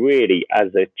 And it really, as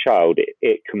a child,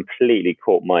 it completely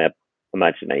caught my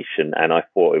imagination, and I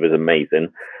thought it was amazing.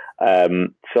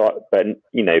 But,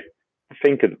 you know,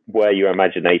 think of where your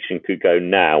imagination could go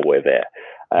now with it.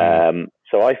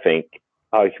 So I think,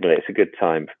 ultimately, it's a good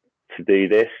time to do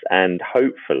this, and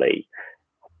hopefully,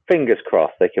 fingers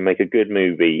crossed, they can make a good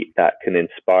movie that can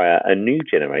inspire a new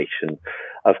generation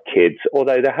of kids.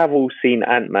 Although they have all seen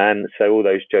Ant-Man, so all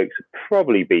those jokes have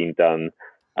probably been done.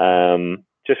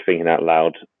 Just thinking out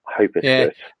loud, hope it's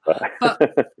good.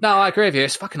 But, no, I agree with you.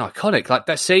 It's fucking iconic. Like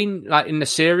that scene, like in the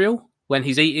cereal when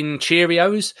he's eating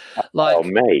Cheerios, like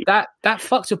that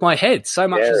fucked up my head so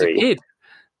much as a kid.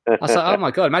 I was like, oh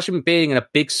my God, imagine being in a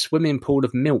big swimming pool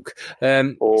of milk.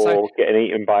 Or getting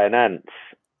eaten by an ant.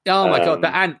 Oh my God,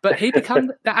 the ant! But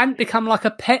the ant become like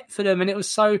a pet for them, and it was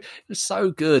so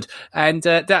good. And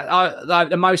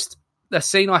the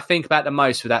scene I think about the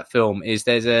most for that film is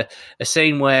there's a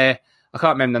scene where I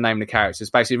can't remember the name of the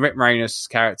characters. Basically, Rick Moranis'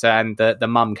 character and the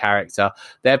mum character,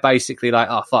 they're basically like,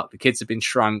 oh fuck, the kids have been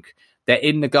shrunk. They're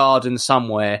in the garden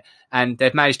somewhere, and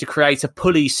they've managed to create a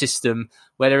pulley system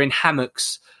where they're in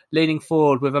hammocks, leaning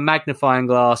forward with a magnifying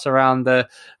glass around the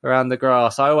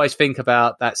grass. I always think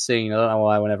about that scene. I don't know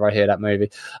why. Whenever I hear that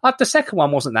movie, the second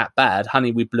one wasn't that bad.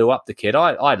 Honey, We Blew Up the Kid.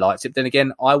 I liked it. But then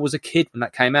again, I was a kid when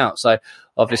that came out, so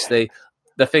obviously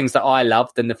the things that I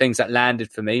loved and the things that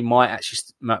landed for me might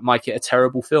actually make it a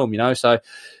terrible film, you know. So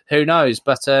who knows?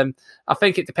 But I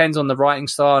think it depends on the writing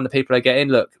style and the people they get in.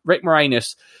 Look, Rick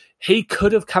Moranis, he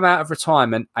could have come out of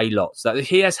retirement a lot. So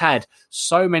he has had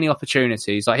so many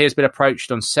opportunities. Like he has been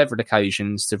approached on several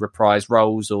occasions to reprise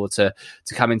roles or to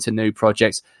come into new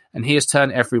projects, and he has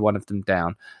turned every one of them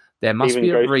down. There must be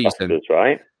a reason,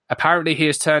 right? Apparently, he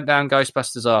has turned down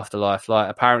Ghostbusters Afterlife. Like,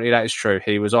 apparently that is true.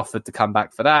 He was offered to come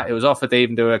back for that. He was offered to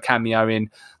even do a cameo in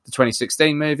the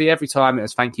 2016 movie. Every time it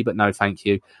was thank you, but no thank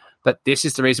you. But this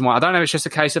is the reason why. I don't know if it's just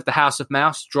a case of the House of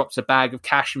Mouse dropped a bag of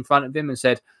cash in front of him and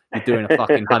said, you're doing a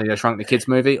fucking Honey, I Shrunk the Kids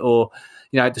movie, or,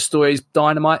 the story is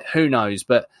dynamite. Who knows?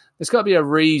 But there's got to be a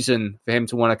reason for him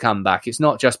to want to come back. It's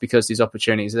not just because these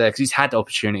opportunities are there, because he's had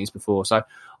opportunities before. So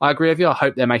I agree with you. I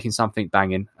hope they're making something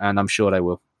banging, and I'm sure they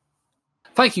will.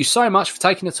 Thank you so much for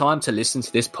taking the time to listen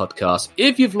to this podcast.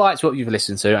 If you've liked what you've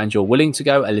listened to and you're willing to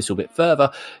go a little bit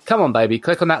further, come on, baby.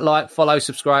 Click on that like, follow,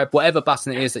 subscribe, whatever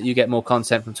button it is that you get more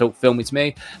content from Talk Film With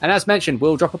Me. And as mentioned,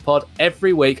 we'll drop a pod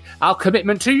every week. Our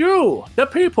commitment to you, the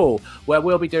people, where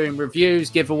we'll be doing reviews,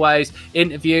 giveaways,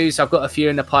 interviews. I've got a few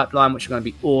in the pipeline, which are going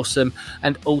to be awesome.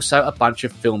 And also a bunch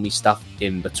of filmy stuff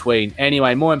in between.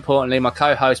 Anyway, more importantly, my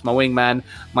co-host, my wingman,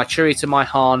 my Chewie to my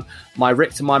Han, my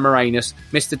Rick to my Moranis,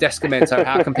 Mr. Descamento,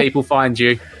 how can people find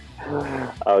you?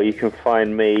 Oh, you can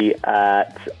find me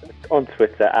on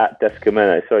Twitter at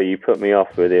Descamento. Sorry, you put me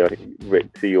off with the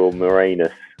Rick to your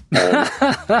Moranis.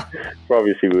 For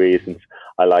obviously reasons.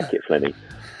 I like it, Flenny.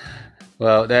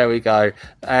 Well, there we go.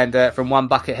 And from one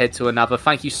buckethead to another,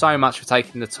 thank you so much for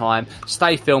taking the time.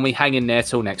 Stay filmy, hang in there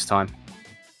till next time.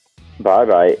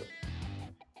 Bye-bye.